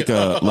sex like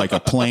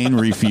a plane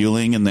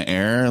refueling in the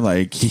air.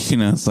 Like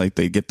it's like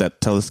they get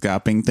that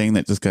telescoping thing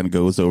that just kind of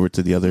goes over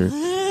to the other.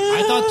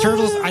 I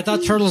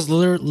thought turtles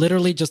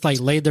literally just like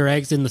laid their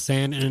eggs in the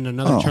sand, and then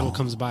another turtle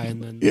comes by,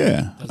 and then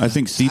Yeah, I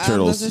think sea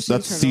turtles. those are sea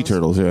That's sea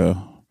turtles. turtles.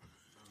 Yeah,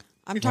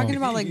 I'm talking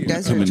about like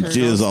desert and turtles.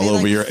 jizz all They, over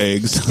like, your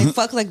eggs. They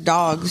fuck like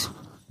dogs.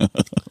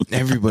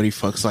 Everybody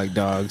fucks like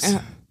dogs.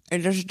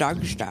 It's just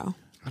dog style.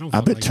 I don't. I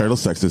fuck bet like turtle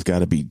sex has got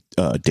to be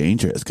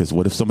dangerous because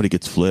what if somebody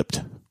gets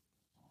flipped?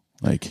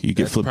 Like you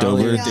get flipped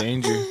Probably over, a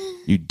danger.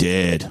 you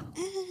dead.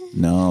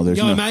 No, there's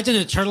Yo, no. imagine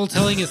a turtle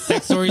telling his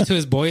sex story to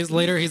his boys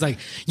later. He's like,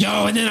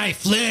 "Yo, and then I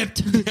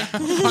flipped."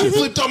 I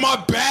flipped on my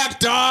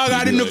back, dog.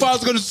 I didn't know if I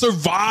was gonna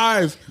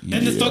survive.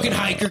 Then this fucking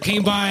hiker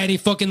came by and he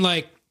fucking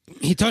like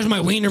he touched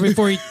my wiener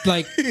before he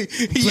like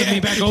flipped me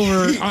back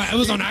over. It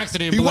was on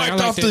accident. He but, like,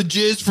 wiped I off liked the it.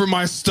 jizz from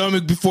my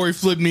stomach before he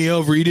flipped me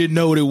over. He didn't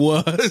know what it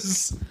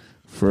was.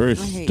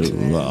 First hate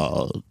of you.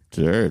 all,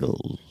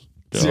 turtles.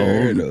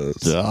 Turtles.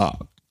 Don't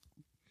talk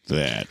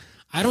that.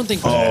 I don't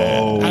think.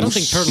 I don't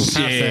think turtles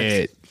have sex.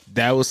 Shit.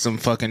 That was some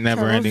fucking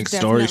never-ending Turtles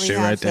story definitely shit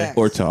have right there. sex.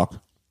 Or talk.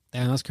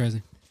 Damn, that's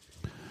crazy.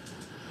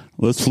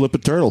 Let's flip a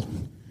turtle.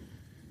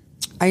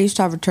 I used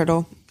to have a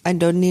turtle. I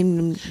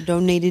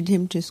donated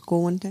him to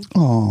school one time.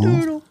 Oh,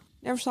 Turtle.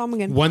 Never saw him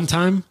again. One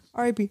time,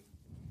 R.I.P.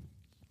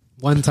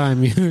 one time,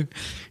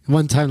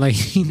 like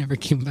he never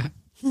came back.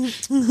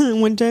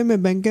 One time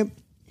at band camp,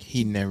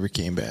 He never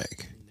came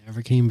back.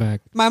 Never came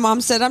back. my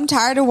mom said, "I'm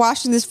tired of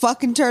washing this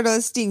fucking turtle.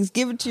 It stinks.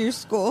 Give it to your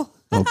school."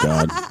 oh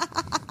God.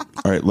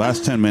 All right,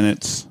 last 10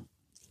 minutes.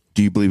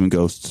 Do you believe in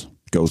ghosts?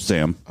 Go,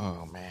 Sam.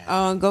 Oh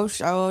man. Go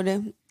show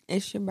them.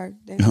 It's your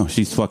birthday. Oh,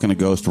 she's fucking a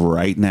ghost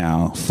right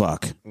now.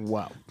 Fuck.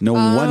 Wow. No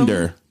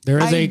wonder. There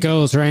is a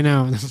ghost right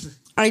now.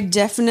 I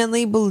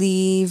definitely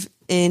believe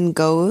in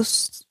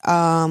ghosts.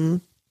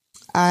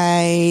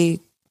 I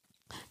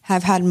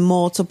have had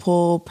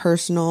multiple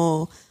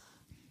personal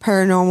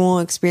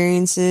paranormal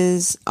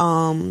experiences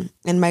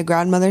in my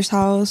grandmother's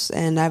house,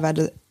 and I've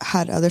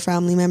had other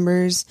family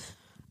members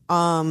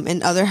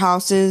in other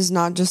houses,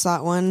 not just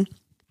that one,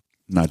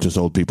 Not just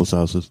old people's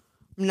houses.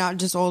 not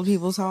just old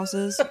people's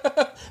houses.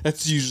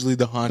 That's usually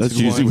the haunted That's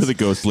usually where ones. the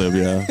ghosts live,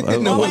 yeah. I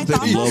No, love, my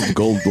they love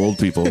old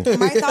people.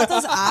 My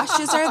Tata's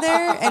ashes are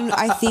there, and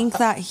I think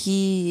that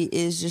he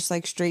is just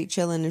like straight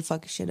chilling and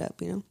fucking shit up,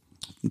 you know?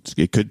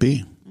 It could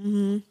be.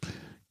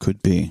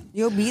 Could be.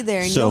 You'll be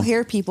there and So- you'll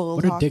hear people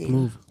What a talking. dick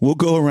move. We'll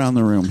go around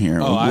the room here.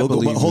 Oh, I We'll go,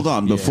 believe but hold it.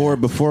 on, Yeah.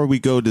 before we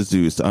go to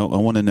Zeus, I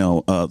want to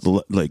know,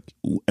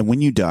 and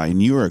when you die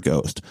and you're a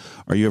ghost,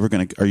 are you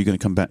gonna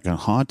come back and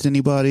haunt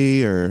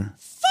anybody, or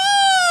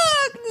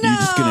Fuck no!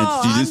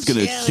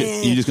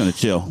 you're just gonna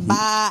chill?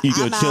 Bye. You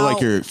go I'm chill like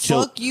out. you're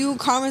chill. Fuck you.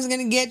 Karma's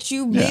gonna get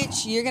you, Yeah.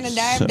 bitch. You're gonna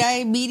die of So-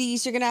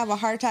 diabetes. You're gonna have a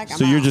heart attack.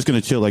 So you're just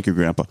gonna chill like your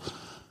grandpa.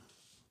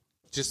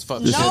 Just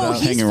fuck Just shit No, up.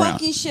 he's hang around.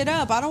 fucking shit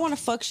up. I don't want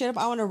to fuck shit up.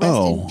 I want to rest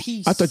in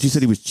peace. I thought you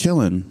said he was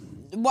chilling.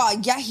 Well,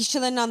 yeah, he's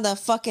chilling on the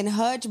fucking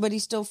hutch, but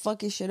he's still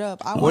fucking shit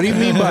up. What do you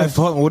mean by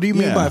What do you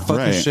mean by fucking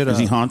right. shit Is up?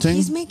 he haunting?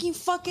 He's making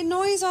fucking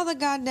noise all the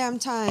goddamn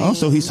time. Oh,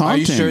 so he's Are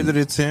haunting. you sure that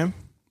it's him?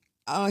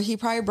 He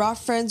probably brought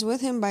friends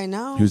with him by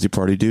now. Who's the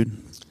party dude?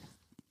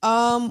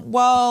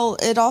 Well,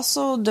 it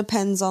also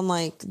depends on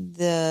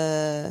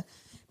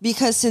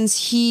because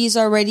since he's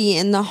already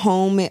in the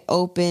home, it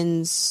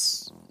opens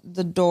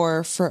the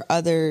door for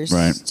others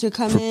Right. to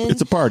come in.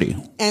 It's a party.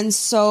 And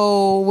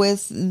so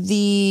with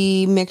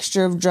the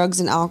mixture of drugs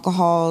and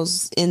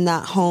alcohols in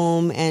that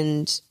home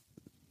and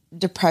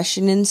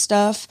depression and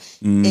stuff,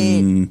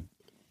 it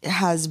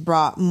has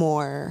brought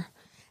more.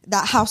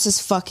 That house is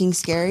fucking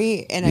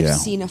scary, and I've Yeah.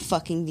 seen a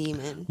fucking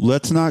demon.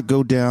 Let's not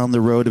go down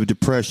the road of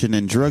depression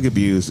and drug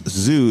abuse.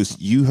 Zeus,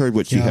 you heard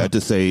what she Yeah. had to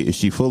say. Is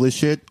she full of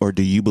shit, or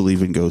do you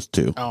believe in ghosts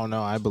too? Oh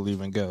no, I believe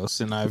in ghosts,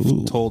 and I've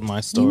told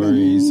my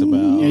stories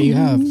about. Yeah, you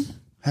have.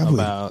 Have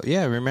we?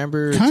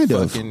 Remember Kind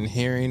of. fucking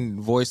hearing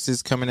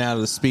voices coming out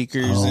of the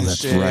speakers Oh, and that's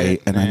shit.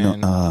 right. And I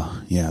know.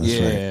 Yeah, that's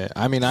Yeah, right.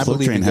 I mean, I Float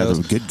believe Train in has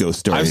ghosts. a good ghost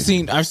story.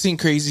 I've seen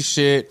crazy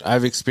shit.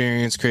 I've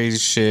experienced crazy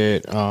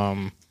shit.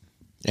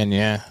 And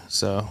yeah,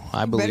 so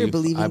I believe.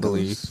 believe in I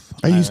believe. ghosts.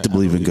 I used to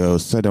believe in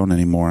ghosts. I don't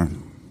anymore.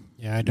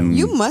 Yeah, I don't.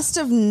 You must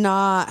have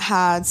not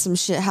had some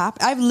shit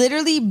happen. I've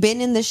literally been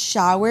in the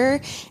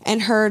shower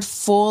and heard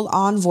full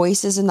on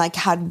voices and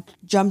had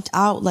jumped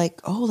out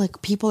like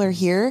people are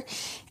here,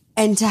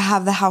 and to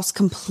have the house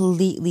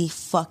completely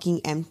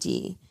fucking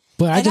empty.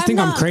 But I And just think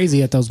I'm not-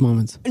 crazy at those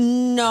moments.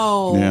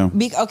 No.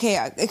 Yeah.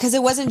 Okay, because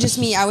it wasn't just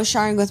me. I was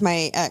sharing with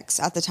my ex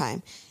at the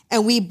time.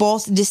 And we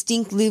both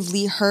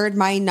distinctively heard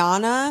my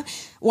nana.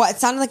 Well, it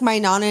sounded like my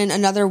nana and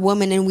another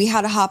woman. And we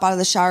had to hop out of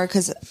the shower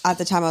because at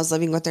the time I was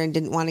living with her and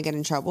didn't want to get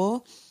in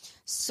trouble.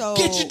 So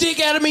Get your dick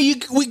out of me!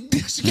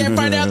 She can't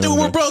find out that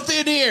we're both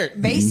in here.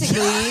 basically,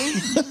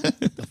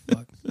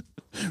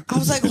 I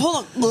was like,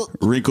 hold on.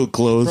 Wrinkled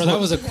clothes. Bro, that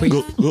was a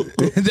queef.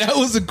 That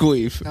was a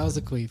queef. That was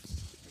a queef.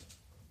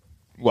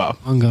 Wow.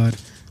 On God.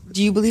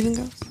 Do you believe in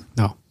ghosts?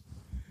 No,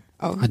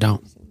 Oh, I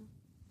don't.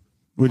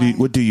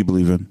 What do you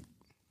believe in?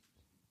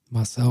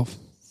 Myself.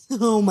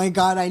 Oh my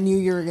God, I knew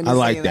you were going to I say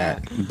like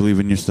that. You believe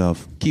in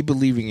yourself. Keep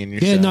believing in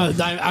yourself.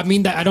 Yeah, no, I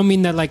mean that. I don't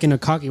mean that like in a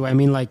cocky way. I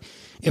mean like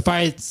if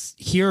I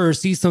hear or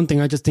see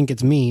something, I just think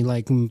it's me.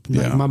 Like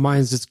Yeah. my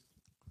mind's just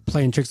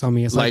playing tricks on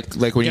me. It's like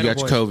when you get got a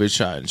your voice. COVID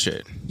shot and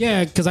shit.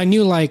 Yeah, because I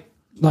knew like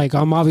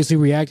I'm obviously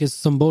reacting to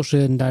some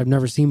bullshit that I've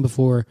never seen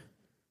before,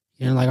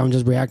 and like I'm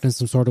just reacting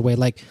some sort of way.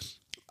 Like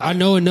I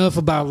know enough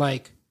about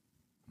like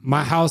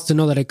my house to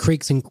know that it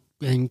creaks and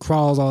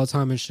crawls all the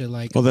time and shit.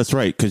 Like Well, that's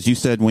right. Because you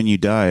said when you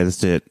die,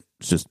 that's it.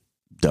 It's just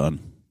done.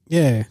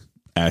 yeah,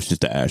 Ashes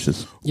to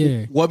ashes.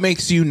 yeah. What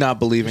makes you not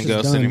believe in This is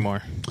ghosts done.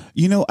 anymore?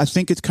 You know, I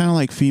think it's kind of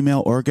like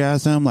female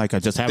orgasm. Like I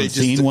just haven't just-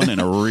 seen one in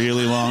a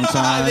really long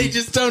time. They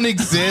just don't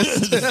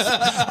exist.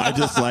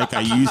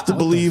 I used to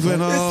believe in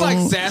them. It's like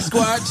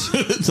Sasquatch.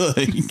 It's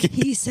like-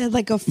 He said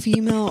like a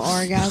female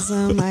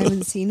orgasm. I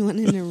haven't seen one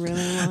in a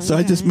really long so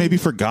I just time. maybe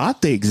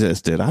forgot they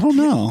existed. I don't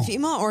know.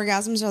 Female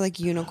orgasms are like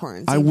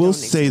unicorns. I They will don't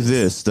say exist.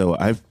 this though.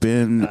 I've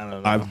been know to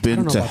about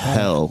that.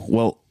 hell.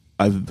 Well,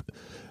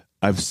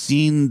 I've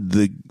seen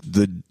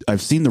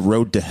I've seen the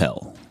road to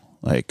hell.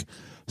 Like,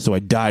 so I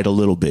died a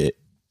little bit.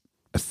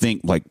 I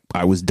think like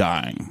I was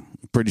dying.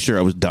 Pretty sure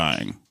I was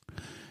dying.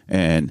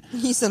 And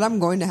He said, I'm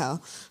going to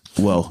hell.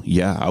 well,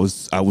 yeah, I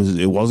was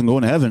it wasn't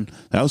going to heaven.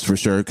 That was for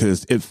sure,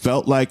 cuz it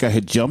felt like I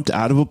had jumped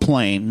out of a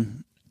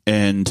plane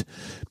and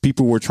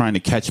people were trying to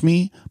catch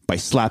me by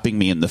slapping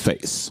me in the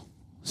face.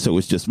 So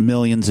it's just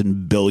millions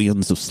and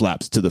billions of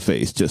slaps to the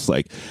face. Just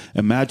like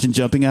imagine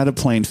jumping out of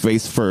a plane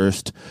face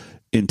first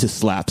into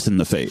slaps in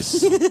the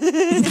face.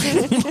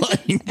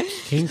 Like,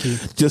 Kinky.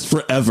 just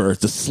forever,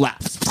 just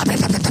slaps.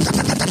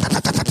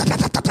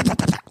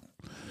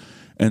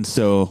 And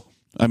so,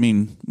 I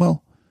mean,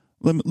 well,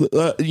 let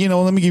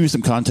me give you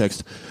some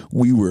context.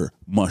 We were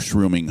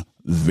mushrooming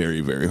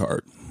very, very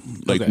hard.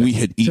 Like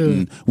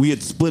Okay. we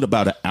had split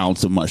about an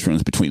ounce of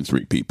mushrooms between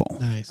 3 people.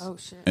 Nice. Oh,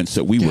 shit. And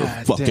so we were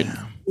God fucking,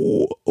 damn.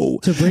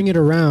 To bring it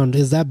around,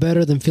 is that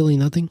better than feeling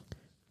nothing?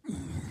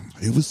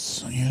 it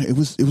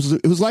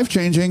was life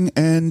changing.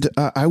 And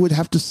I would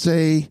have to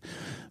say,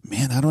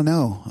 man, I don't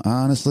know.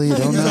 Honestly, I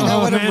don't know.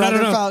 I would have man, I rather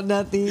don't know. felt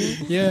nothing.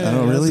 Yeah,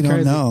 I really that's don't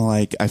crazy. know.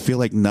 Like, I feel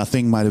like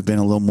nothing might have been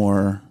a little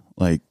more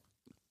like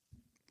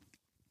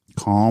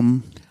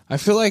calm. I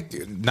feel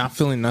like not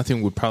feeling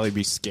nothing would probably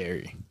be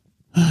scary.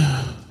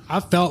 I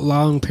felt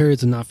long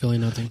periods of not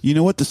feeling nothing. You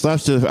know what? The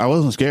slaps, I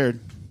wasn't scared.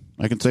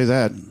 I can say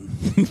that.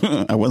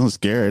 I wasn't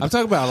scared. I'm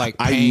talking about like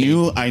I pain.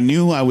 knew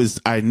I was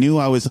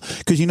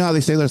because you know how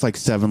they say there's like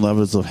 7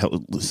 levels of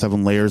hell,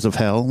 7 layers of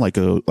hell, like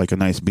a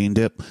nice bean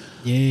dip.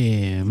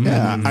 Yeah,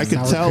 Yeah, I could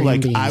sour tell. cream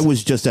Like beans. I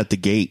was just at the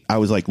gate. I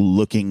was like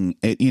looking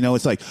at,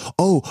 it's like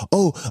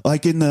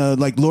like in the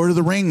like Lord of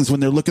the Rings when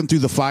they're looking through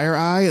the fire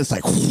eye. It's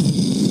like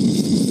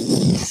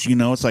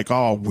it's like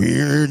all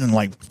weird and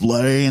like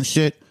bloody and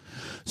shit.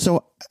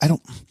 So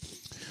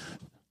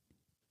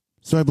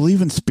I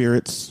believe in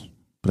spirits,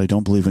 but I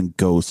don't believe in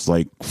ghosts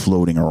like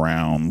floating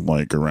around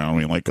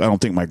me. Like I don't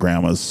think my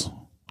grandma's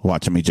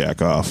watching me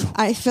jack off.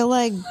 I feel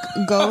like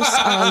ghosts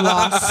are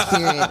lost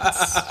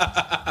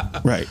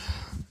spirits. Right.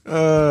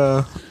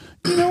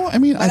 I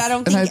mean, But I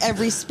don't think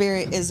every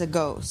spirit is a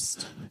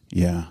ghost.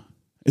 Yeah,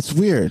 it's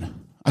weird.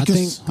 I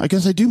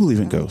guess I do believe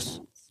in ghosts.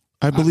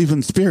 I believe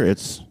in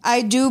spirits.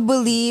 I do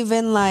believe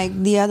in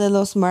like Dia de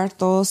los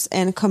Muertos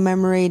and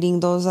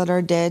commemorating those that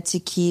are dead to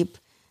keep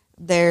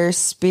their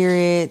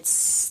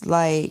spirits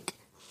like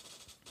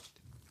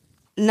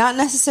not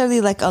necessarily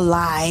like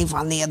alive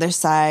on the other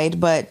side,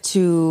 but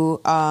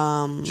to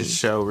just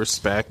show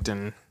respect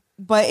and.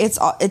 But it's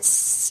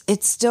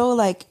still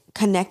like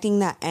connecting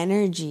that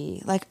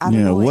energy. Like I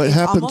don't know. What it's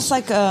happens? Almost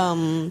like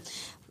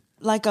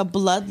a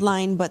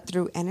bloodline, but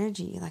through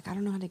energy. Like I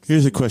don't know how to.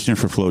 Here's a question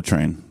for Flow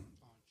Train.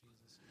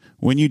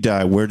 When you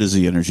die, where does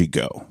the energy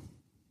go?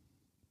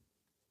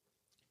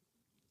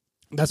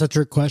 That's a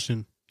trick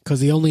question because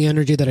the only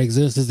energy that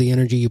exists is the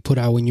energy you put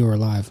out when you were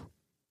alive.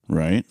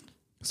 Right.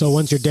 So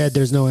once you're dead,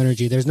 there's no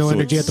energy. There's no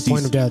energy at the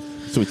point of death.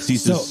 So it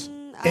ceases.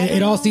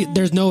 So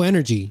there's no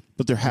energy.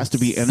 But there has to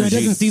be So energy. it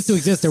doesn't cease to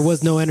exist. There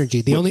was no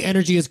energy. The only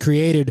energy is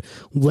created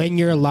when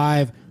you're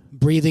alive,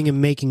 breathing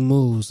and making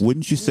moves.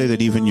 Wouldn't you say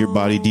that even your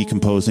body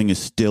decomposing is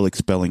still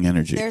expelling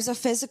energy? There's a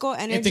physical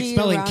energy. It's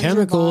expelling around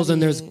chemicals your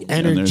and there's body.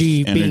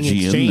 energy being in there,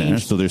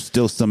 exchanged. so there's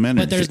still some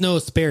energy. But there's no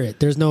spirit.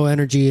 There's no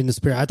energy in the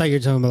spirit. I thought you were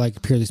talking about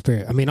like purely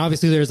spirit. I mean,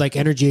 obviously there's like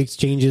energy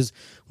exchanges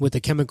with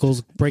the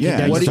chemicals breaking Yeah,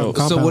 down what do different you-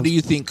 compounds. So what do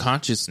you think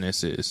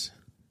consciousness is?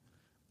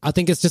 I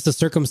think it's just a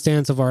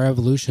circumstance of our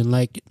evolution.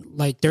 Like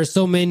there's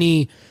so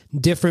many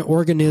different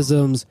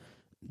organisms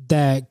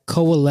that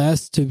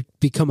coalesce to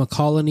become a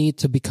colony,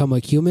 to become a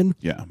human.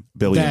 Yeah,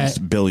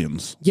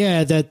 billions.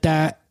 Yeah,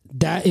 that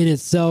in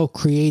itself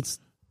creates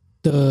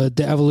the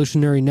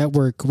evolutionary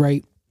network,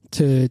 right?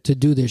 To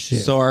do this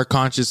shit. So our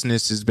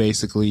consciousness is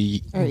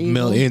basically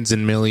millions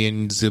and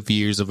millions of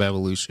years of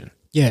evolution.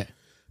 Yeah,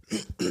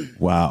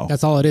 Wow.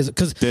 that's all it is.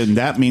 Because Then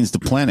that means the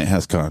planet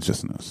has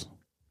consciousness.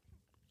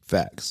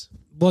 Facts.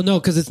 well, no,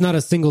 because it's not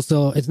a single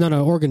cell. It's not an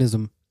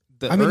organism.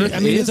 The I mean, Earth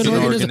it's is an an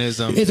organism.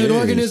 organism. It's an It is.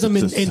 organism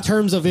It's in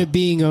terms of it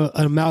being an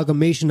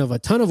amalgamation of a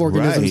ton of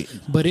organisms.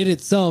 Right. But it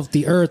itself,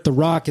 the Earth, the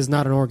rock, is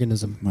not an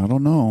organism. I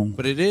don't know.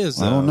 But it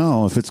is. I don't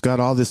know. If it's got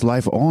all this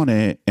life on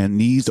it and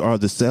these are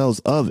the cells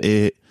of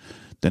it,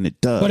 then it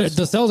does. But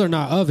the cells are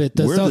not of it.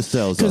 We're the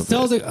cells because of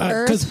cells it.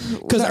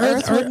 because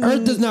Earth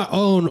Earth does not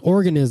own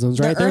organisms,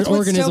 right? The There's Earth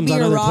would still organisms be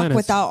on a other rock planets.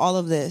 without all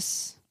of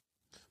this.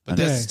 But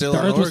Yeah, that's still the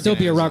an Earth would still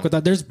be a rock organism.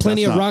 without. There's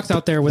plenty That's of not- rocks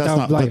out there that's without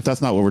not, life.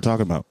 That's not what we're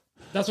talking about.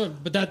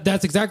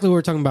 That's exactly what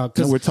we're talking about.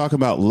 No, 'cause- we're talking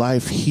about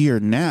life here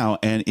now.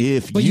 And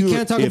if but you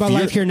can't talk about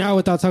life here now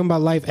without talking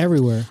about life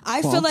everywhere.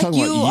 I Well, feel I'm like talking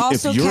you about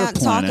if also you're a can't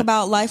talk planet-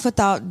 about life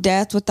without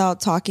death without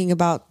talking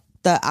about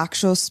the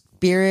actual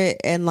spirit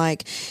and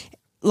like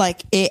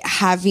it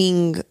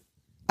having,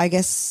 I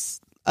guess,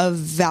 a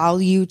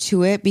value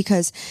to it,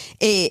 because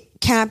it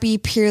can't be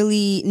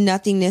purely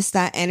nothingness,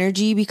 that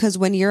energy, because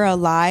when you're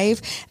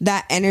alive,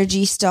 that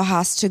energy still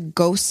has to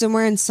go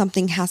somewhere and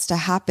something has to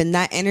happen.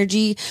 That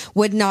energy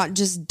would not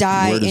just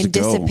die Where does and it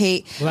go?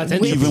 dissipate. Well,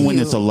 that's with Even when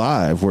you. it's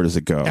alive, where does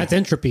it go? That's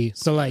entropy.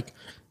 So like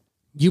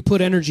you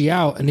put energy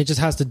out and it just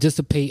has to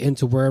dissipate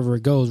into wherever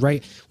it goes,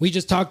 right? We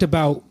just talked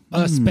about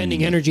us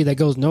spending energy that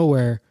goes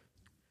nowhere.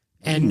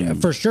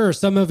 And for sure,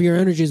 some of your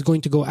energy is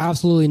going to go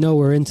absolutely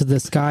nowhere into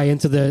the sky,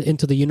 into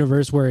the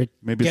universe where it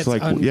Maybe it's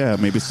gets like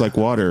maybe it's like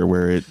water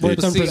where it Where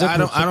it's See, I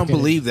don't unpredictable.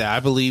 believe that.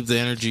 I believe the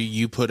energy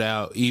you put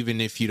out,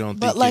 even if you don't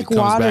But think like it comes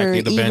water, back,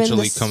 it even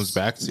eventually the, comes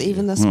back to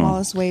even you. the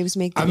smallest waves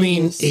make. The I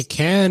mean, news. it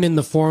can in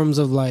the forms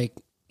of like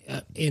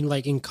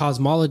in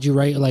cosmology,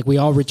 right? Like we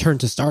all return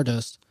to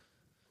stardust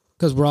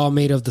because we're all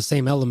made of the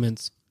same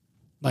elements.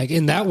 Like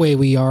in that way,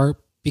 we are,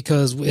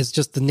 because it's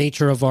just the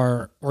nature of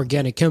our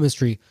organic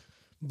chemistry.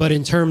 But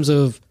in terms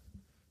of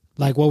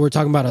like what we're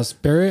talking about, a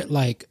spirit,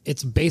 like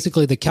it's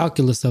basically the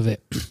calculus of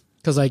it.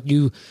 Because like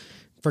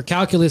for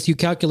calculus, you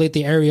calculate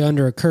the area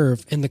under a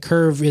curve, and the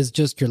curve is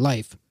just your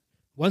life.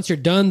 Once you're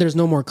done, there's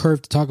no more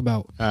curve to talk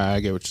about. I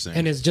get what you're saying.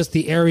 And it's just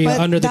the area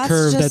But under the that's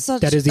curve just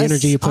that is the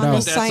energy you put on a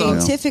out.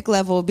 scientific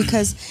level,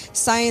 because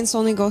science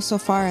only goes so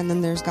far, and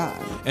then there's God.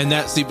 and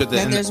that's Then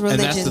there's and religion.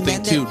 that's the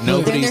thing then too. Then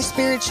Nobody's there's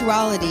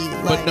spirituality.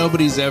 but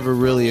nobody's ever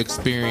really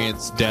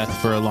experienced death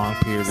for a long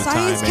period of time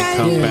Science and can't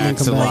come even- back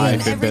to come back,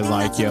 life yeah. and been everything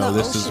like, that's in yo, the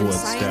this is ocean,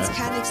 what's science death.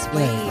 can't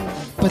explain.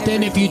 But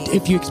then if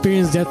everything. you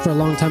experience death for a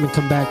long time and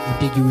come back,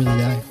 did you really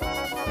die?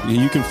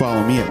 You can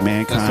follow me at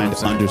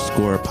That's what I'm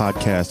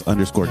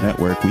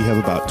mankind_podcast_network. We have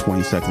about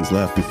 20 seconds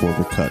left before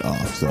we're cut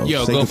off. So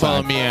Yo, say go goodbye.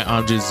 follow me at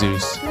I'm Just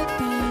Zeus.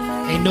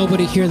 Ain't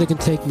nobody here that can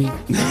take me.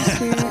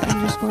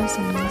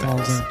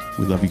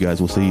 We love you guys.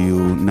 We'll see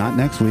you not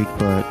next week,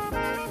 but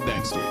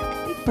Next week.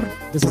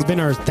 This has been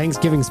our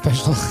Thanksgiving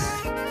special.